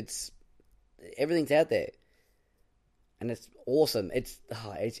 Like, everything's out there, and it's awesome. It's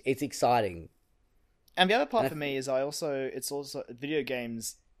exciting. And the other part for me is it's also video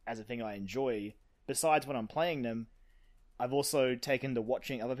games as a thing I enjoy. Besides when I'm playing them, I've also taken to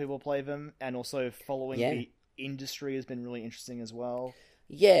watching other people play them, and also following the industry has been really interesting as well.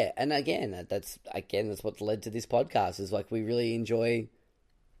 Yeah, and that's what led to this podcast. Is like we really enjoy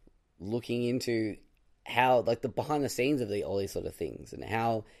looking into how, like, the behind the scenes of all these sort of things, and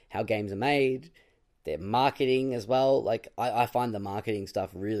how games are made, their marketing as well. Like, I find the marketing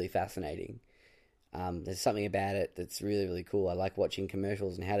stuff really fascinating. There's something about it that's really, really cool. I like watching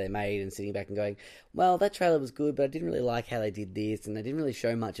commercials and how they're made and sitting back and going, well, that trailer was good, but I didn't really like how they did this, and they didn't really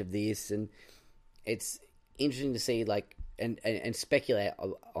show much of this. And it's interesting to see, like, and speculate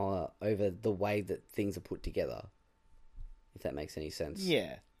over the way that things are put together, if that makes any sense.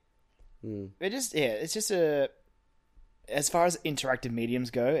 Yeah. It's just as far as interactive mediums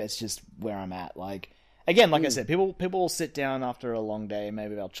go, it's just where I'm at. Like, again, like I said, people will sit down after a long day,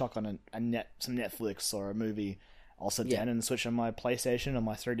 maybe they'll chuck on some Netflix or a movie. I'll sit down and switch on my PlayStation or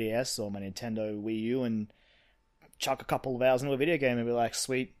my 3DS or my Nintendo Wii U and chuck a couple of hours into a video game and be like,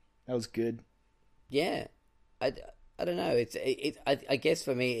 sweet, that was good. Yeah. I don't know. I guess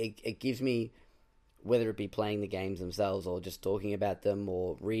for me, it gives me, whether it be playing the games themselves or just talking about them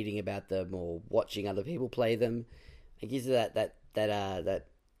or reading about them or watching other people play them, it gives you that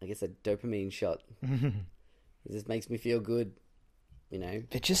I guess, a dopamine shot. It just makes me feel good, They're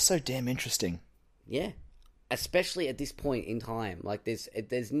just so damn interesting. Yeah. Especially at this point in time. Like,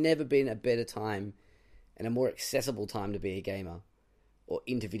 there's never been a better time and a more accessible time to be a gamer or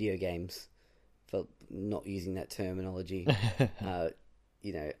into video games, for not using that terminology. But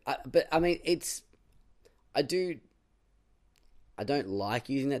I mean, I don't like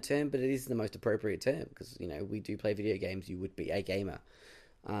using that term, but it is the most appropriate term because, we do play video games. You would be a gamer.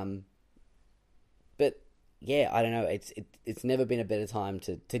 But yeah, I don't know. It's never been a better time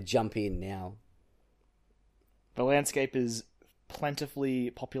to jump in now. The landscape is plentifully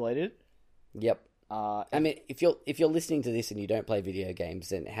populated. Yep. I mean, if you're listening to this and you don't play video games,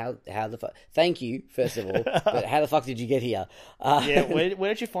 then how the fuck? Thank you, first of all. But how the fuck did you get here? Where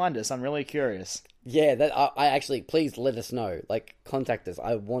did you find us? I'm really curious. Yeah, that I actually, please let us know. Like, contact us.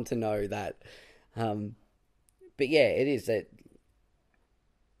 I want to know that. But yeah, it is that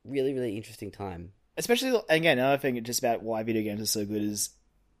really, really interesting time. Especially, again, another thing just about why video games are so good is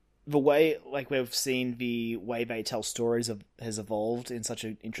the way, like, we've seen the way they tell stories has evolved in such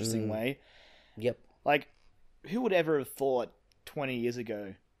an interesting way. Yep. Like, who would ever have thought 20 years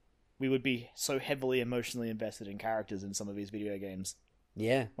ago we would be so heavily emotionally invested in characters in some of these video games?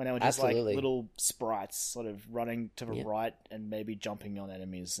 Yeah, when they were just absolutely. like little sprites sort of running to the right and maybe jumping on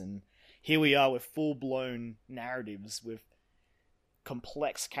enemies. And here we are with full-blown narratives, with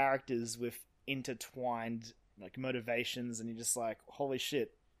complex characters, with intertwined like motivations, and you're just like, holy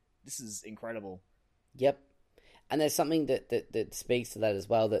shit, this is incredible. Yep. And there's something that speaks to that as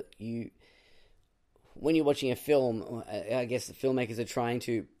well, that when you're watching a film, I guess the filmmakers are trying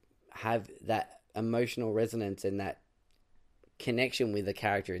to have that emotional resonance and that connection with the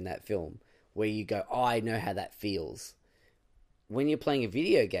character in that film, where you go, oh, I know how that feels. When you're playing a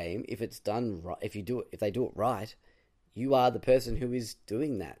video game, if it's done right, if they do it right, you are the person who is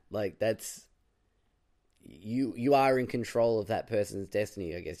doing that. Like, that's you are in control of that person's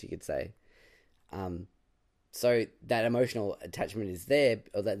destiny, I guess you could say. So that emotional attachment is there,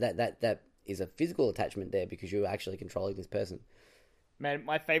 or that is a physical attachment there, because you're actually controlling this person. Man,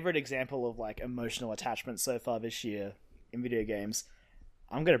 my favorite example of like emotional attachment so far this year in video games,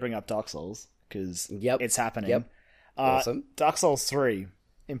 I'm going to bring up Dark Souls, because it's happening. Yep. Awesome. Dark Souls 3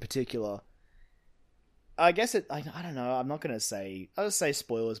 in particular. I guess I don't know, I'm not going to say... I'll just say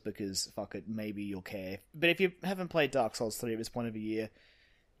spoilers, because fuck it, maybe you'll care. But if you haven't played Dark Souls 3 at this point of the year,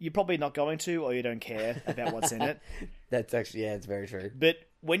 you're probably not going to, or you don't care about what's in it. That's actually, it's very true. But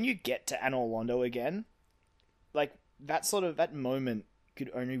when you get to Anor Londo again, like, that moment could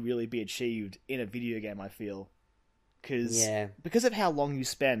only really be achieved in a video game, I feel. Because of how long you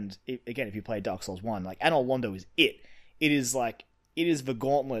spend, again, if you play Dark Souls 1, like, Anor Londo is it. It is the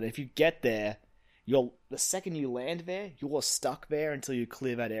gauntlet. If you get there, the second you land there, you're stuck there until you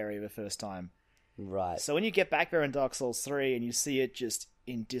clear that area the first time. Right. So when you get back there in Dark Souls 3 and you see it just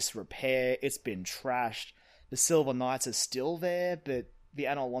in disrepair, it's been trashed, the Silver Knights are still there, but the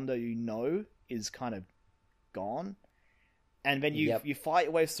Anor Londo is kind of gone. And then you fight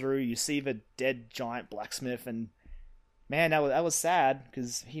your way through, you see the dead giant blacksmith, and man, that was sad,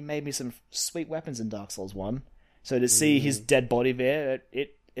 because he made me some sweet weapons in Dark Souls 1. So to see his dead body there,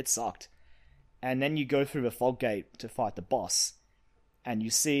 it sucked. And then you go through the fog gate to fight the boss, and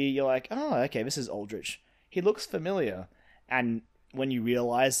you're like, oh, okay, this is Aldrich. He looks familiar. And when you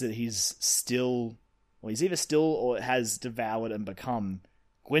realize that he's either still or has devoured and become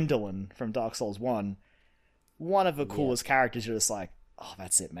Gwendolyn from Dark Souls 1, one of the coolest characters, you're just like, oh,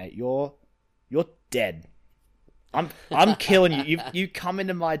 that's it, mate. You're dead. I'm killing you. You come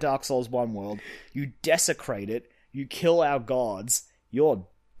into my Dark Souls 1 world, you desecrate it, you kill our gods, you're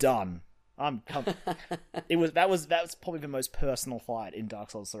done. That was probably the most personal fight in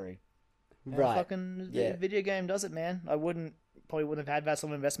Dark Souls 3. Right. The video game does it, man. I probably wouldn't have had that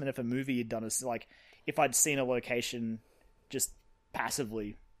sort of investment if a movie had done it. Like, if I'd seen a location just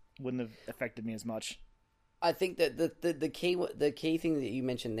passively, wouldn't have affected me as much. I think that the key thing that you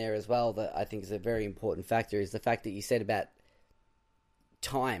mentioned there as well, that I think is a very important factor, is the fact that you said about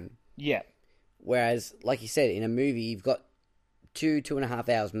time. Yeah. Whereas, like you said, in a movie, you've got 2.5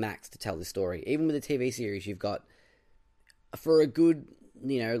 hours max to tell the story. Even with a TV series, you've got, for a good,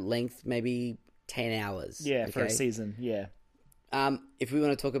 length, maybe 10 hours. Yeah, for a season, yeah. If we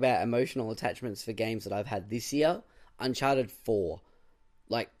want to talk about emotional attachments for games that I've had this year, Uncharted 4.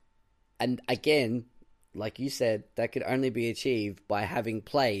 And again, like you said, that could only be achieved by having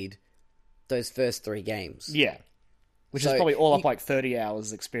played those first 3 games. Yeah. Which is probably all up like 30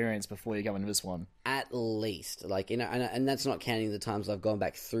 hours experience before you go into this one. At least. And that's not counting the times I've gone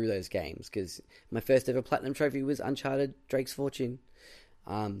back through those games, because my first ever Platinum Trophy was Uncharted Drake's Fortune.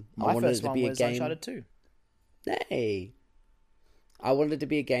 My first one was Uncharted 2. Hey! I wanted it to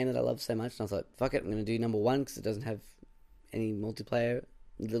be a game that I loved so much, and I was like, fuck it, I'm going to do number 1, because it doesn't have any multiplayer.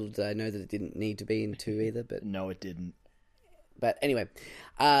 Little did I know that it didn't need to be in 2 either, but... No, it didn't. But anyway,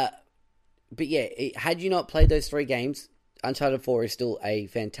 but yeah, had you not played those 3 games, Uncharted 4 is still a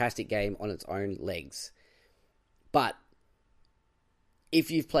fantastic game on its own legs. But if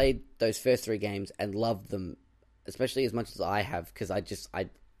you've played those first 3 games and loved them, especially as much as I have, because I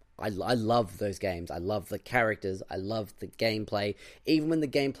love those games. I love the characters. I love the gameplay. Even when the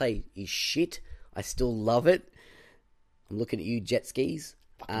gameplay is shit, I still love it. I'm looking at you, jet skis.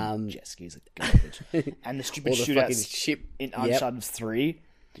 Jet skis are garbage. And the stupid shootouts in Uncharted 3,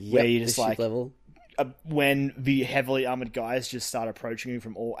 where you just like... level. When the heavily armored guys just start approaching you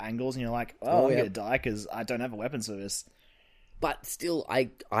from all angles, and you're like, I'm going to die because I don't have a weapon service. But still, I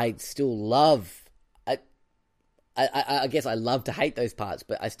still love... I guess I love to hate those parts,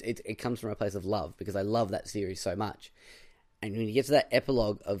 but it comes from a place of love, because I love that series so much. And when you get to that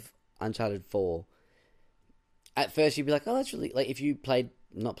epilogue of Uncharted 4, at first you'd be like, oh, that's really... Like, if you played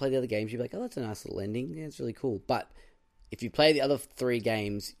not play the other games, you'd be like, oh, that's a nice little ending. Yeah, it's really cool. But if you play the other 3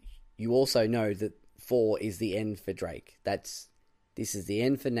 games, you also know that 4 is the end for Drake. This is the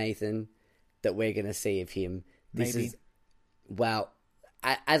end for Nathan that we're going to see of him. This Maybe. is, wow.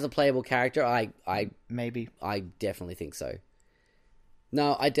 As a playable character, I definitely think so.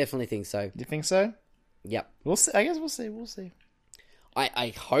 No, I definitely think so. Do you think so? Yep. We'll see. I guess we'll see. We'll see.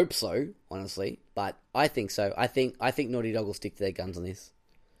 I hope so, honestly, but I think so. I think Naughty Dog will stick to their guns on this.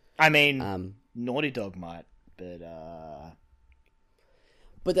 I mean, Naughty Dog might, but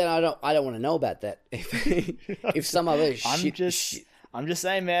then I don't want to know about that. If some other I'm just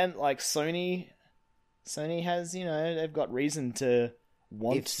saying, man. Like Sony has, they've got reason to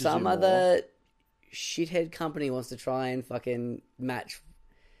want. If to some do other more. shithead company wants to try and fucking match,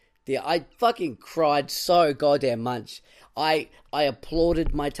 I fucking cried so goddamn much. I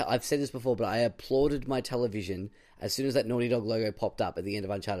applauded I've said this before, but I applauded my television as soon as that Naughty Dog logo popped up at the end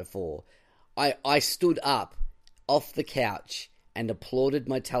of Uncharted 4. I stood up off the couch and applauded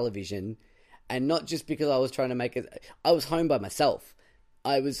my television, and not just because I was trying to make it. I was home by myself.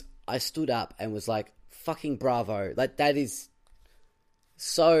 I stood up and was like, fucking bravo. Like, that is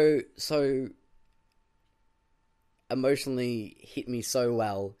so emotionally hit me so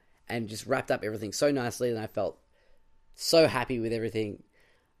well and just wrapped up everything so nicely, and I felt so happy with everything.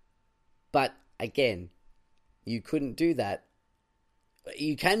 But again, you couldn't do that.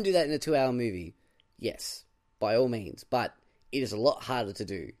 You can do that in a 2-hour movie, yes, by all means, but it is a lot harder to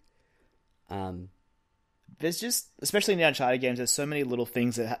do. There's just, especially in the Uncharted games, there's so many little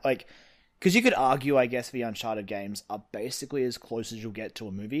things that, because you could argue, I guess, the Uncharted games are basically as close as you'll get to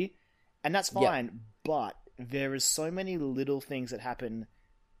a movie, and that's fine, Yep. but there is so many little things that happen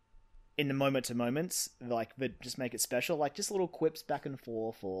in the moment-to-moments, that just make it special, like just little quips back and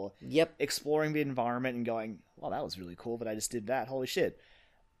forth, or Yep. exploring the environment and going, "Wow, that was really cool that I just did that. Holy shit!"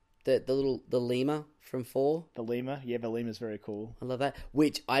 The lemur from 4. The lemur, the lemur's very cool. I love that.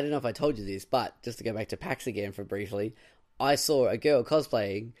 Which, I don't know if I told you this, but just to go back to PAX again for briefly, I saw a girl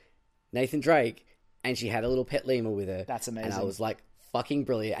cosplaying Nathan Drake, and she had a little pet lemur with her. That's amazing. And I was like, fucking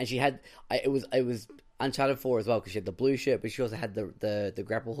brilliant. And she had, it was Uncharted 4 as well, because she had the blue shirt, but she also had the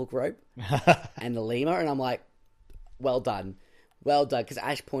grapple hook rope and the lemur, and I'm like, well done. Well done. Because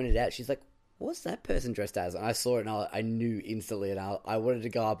Ash pointed out, she's like, what's that person dressed as? And I saw it, and I knew instantly, and I wanted to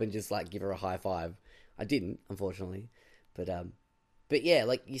go up and just, give her a high five. I didn't, unfortunately. But yeah,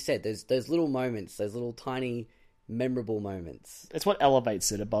 like you said, there's those little moments, those little tiny, memorable moments. It's what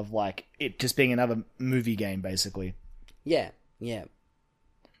elevates it above, it just being another movie game, basically. Yeah. Do you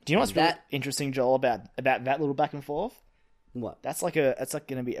know what's really interesting, Joel, about that little back and forth? What? That's going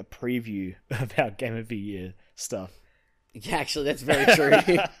to be a preview of our Game of the Year stuff. Yeah, actually, that's very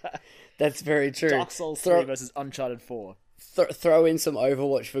true. That's very true. Dark Souls 3 versus Uncharted 4. Throw in some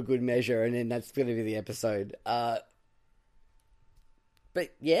Overwatch for good measure, and then that's going to be the episode. But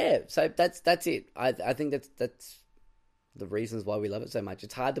yeah, so that's it. I think that's the reasons why we love it so much.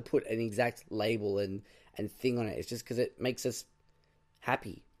 It's hard to put an exact label and thing on it. It's just because it makes us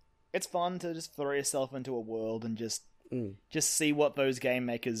happy. It's fun to just throw yourself into a world and just see what those game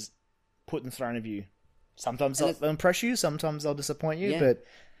makers put in front of you. Sometimes they'll impress you, sometimes they'll disappoint you, but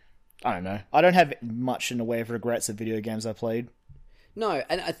I don't know. I don't have much in the way of regrets of video games I played. No,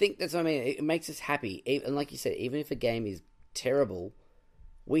 and I think that's what I mean. It makes us happy. And like you said, even if a game is terrible,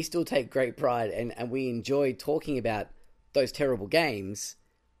 we still take great pride and we enjoy talking about those terrible games,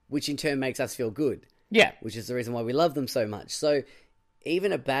 which in turn makes us feel good. Yeah. Which is the reason why we love them so much. So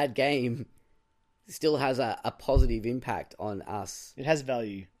even a bad game still has a positive impact on us. It has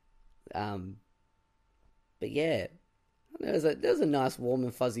value. But yeah, there was a nice warm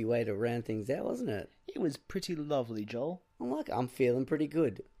and fuzzy way to round things out, wasn't it? It was pretty lovely, Joel. I'm feeling pretty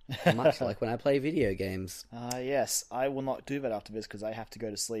good. Much like when I play video games. Yes, I will not do that after this because I have to go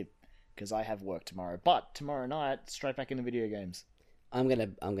to sleep because I have work tomorrow. But tomorrow night, straight back into video games. Well,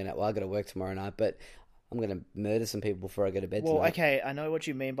 I got to work tomorrow night, but I'm gonna murder some people before I go to bed tonight. Well, okay, I know what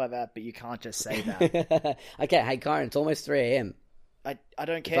you mean by that, but you can't just say that. Okay, hey, Kyron, it's almost 3 a.m. I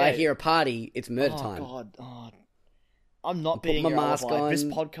don't care. If I hear a party, it's murder time. Oh, God. I'm not being your alibi. This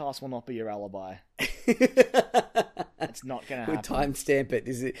podcast will not be your alibi. It's not going to happen. We'll timestamp it.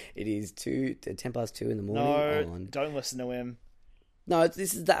 It is 2:10 in the morning. No, don't listen to him. No,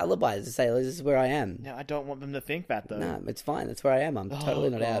 this is the alibi. To say this is where I am. No, I don't want them to think that, though. No, it's fine. That's where I am. I'm totally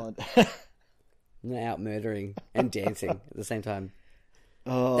not out. I'm not out murdering and dancing at the same time.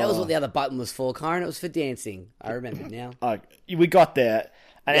 That was what the other button was for, Kyron. It was for dancing. I remember now. We got there.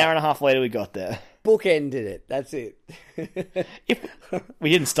 An hour and a half later, we got there. Bookended it. That's it. We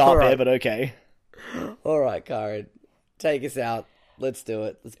didn't start right. there, but okay. All right, Kyron. Take us out. Let's do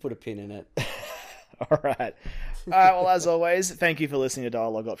it. Let's put a pin in it. All right. Well, as always, thank you for listening to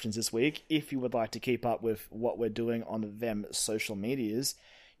Dialogue Options this week. If you would like to keep up with what we're doing on them social medias,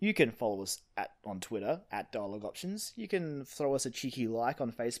 you can follow us on Twitter at Dialogue Options. You can throw us a cheeky like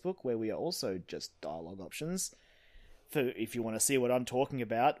on Facebook, where we are also just Dialogue Options. If you want to see what I'm talking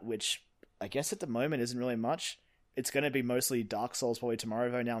about, which I guess at the moment isn't really much. It's going to be mostly Dark Souls probably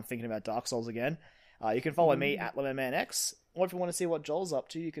tomorrow, though now I'm thinking about Dark Souls again. You can follow me at LemonManX, or if you want to see what Joel's up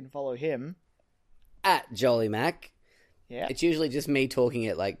to, you can follow him at Jolly Mac. Yeah. It's usually just me talking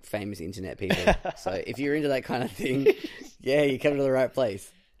at like famous internet people. So if you're into that kind of thing, yeah, you come to the right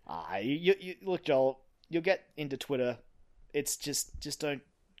place. You look, Joel, you'll get into Twitter. It's just don't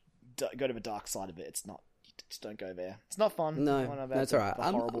go to the dark side of it. It's not. Just don't go there. It's not fun. No, that's all right.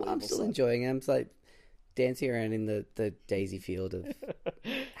 I'm still enjoying it. I'm like dancing around in the daisy field of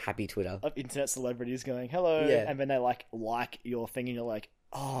happy Twitter. Of internet celebrities going, hello, yeah. And then they like your thing and you're like,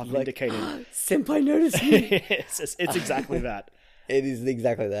 oh, vindicated. Like, Senpai noticed me. It's exactly that. It is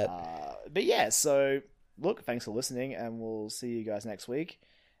exactly that. But yeah, so look, thanks for listening and we'll see you guys next week.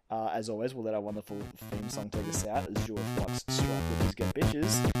 As always, we'll let our wonderful theme song take us out as Jewel Flux strike with his Get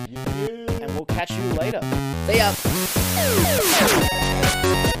Bitches. Yeah. And we'll catch you later. See ya!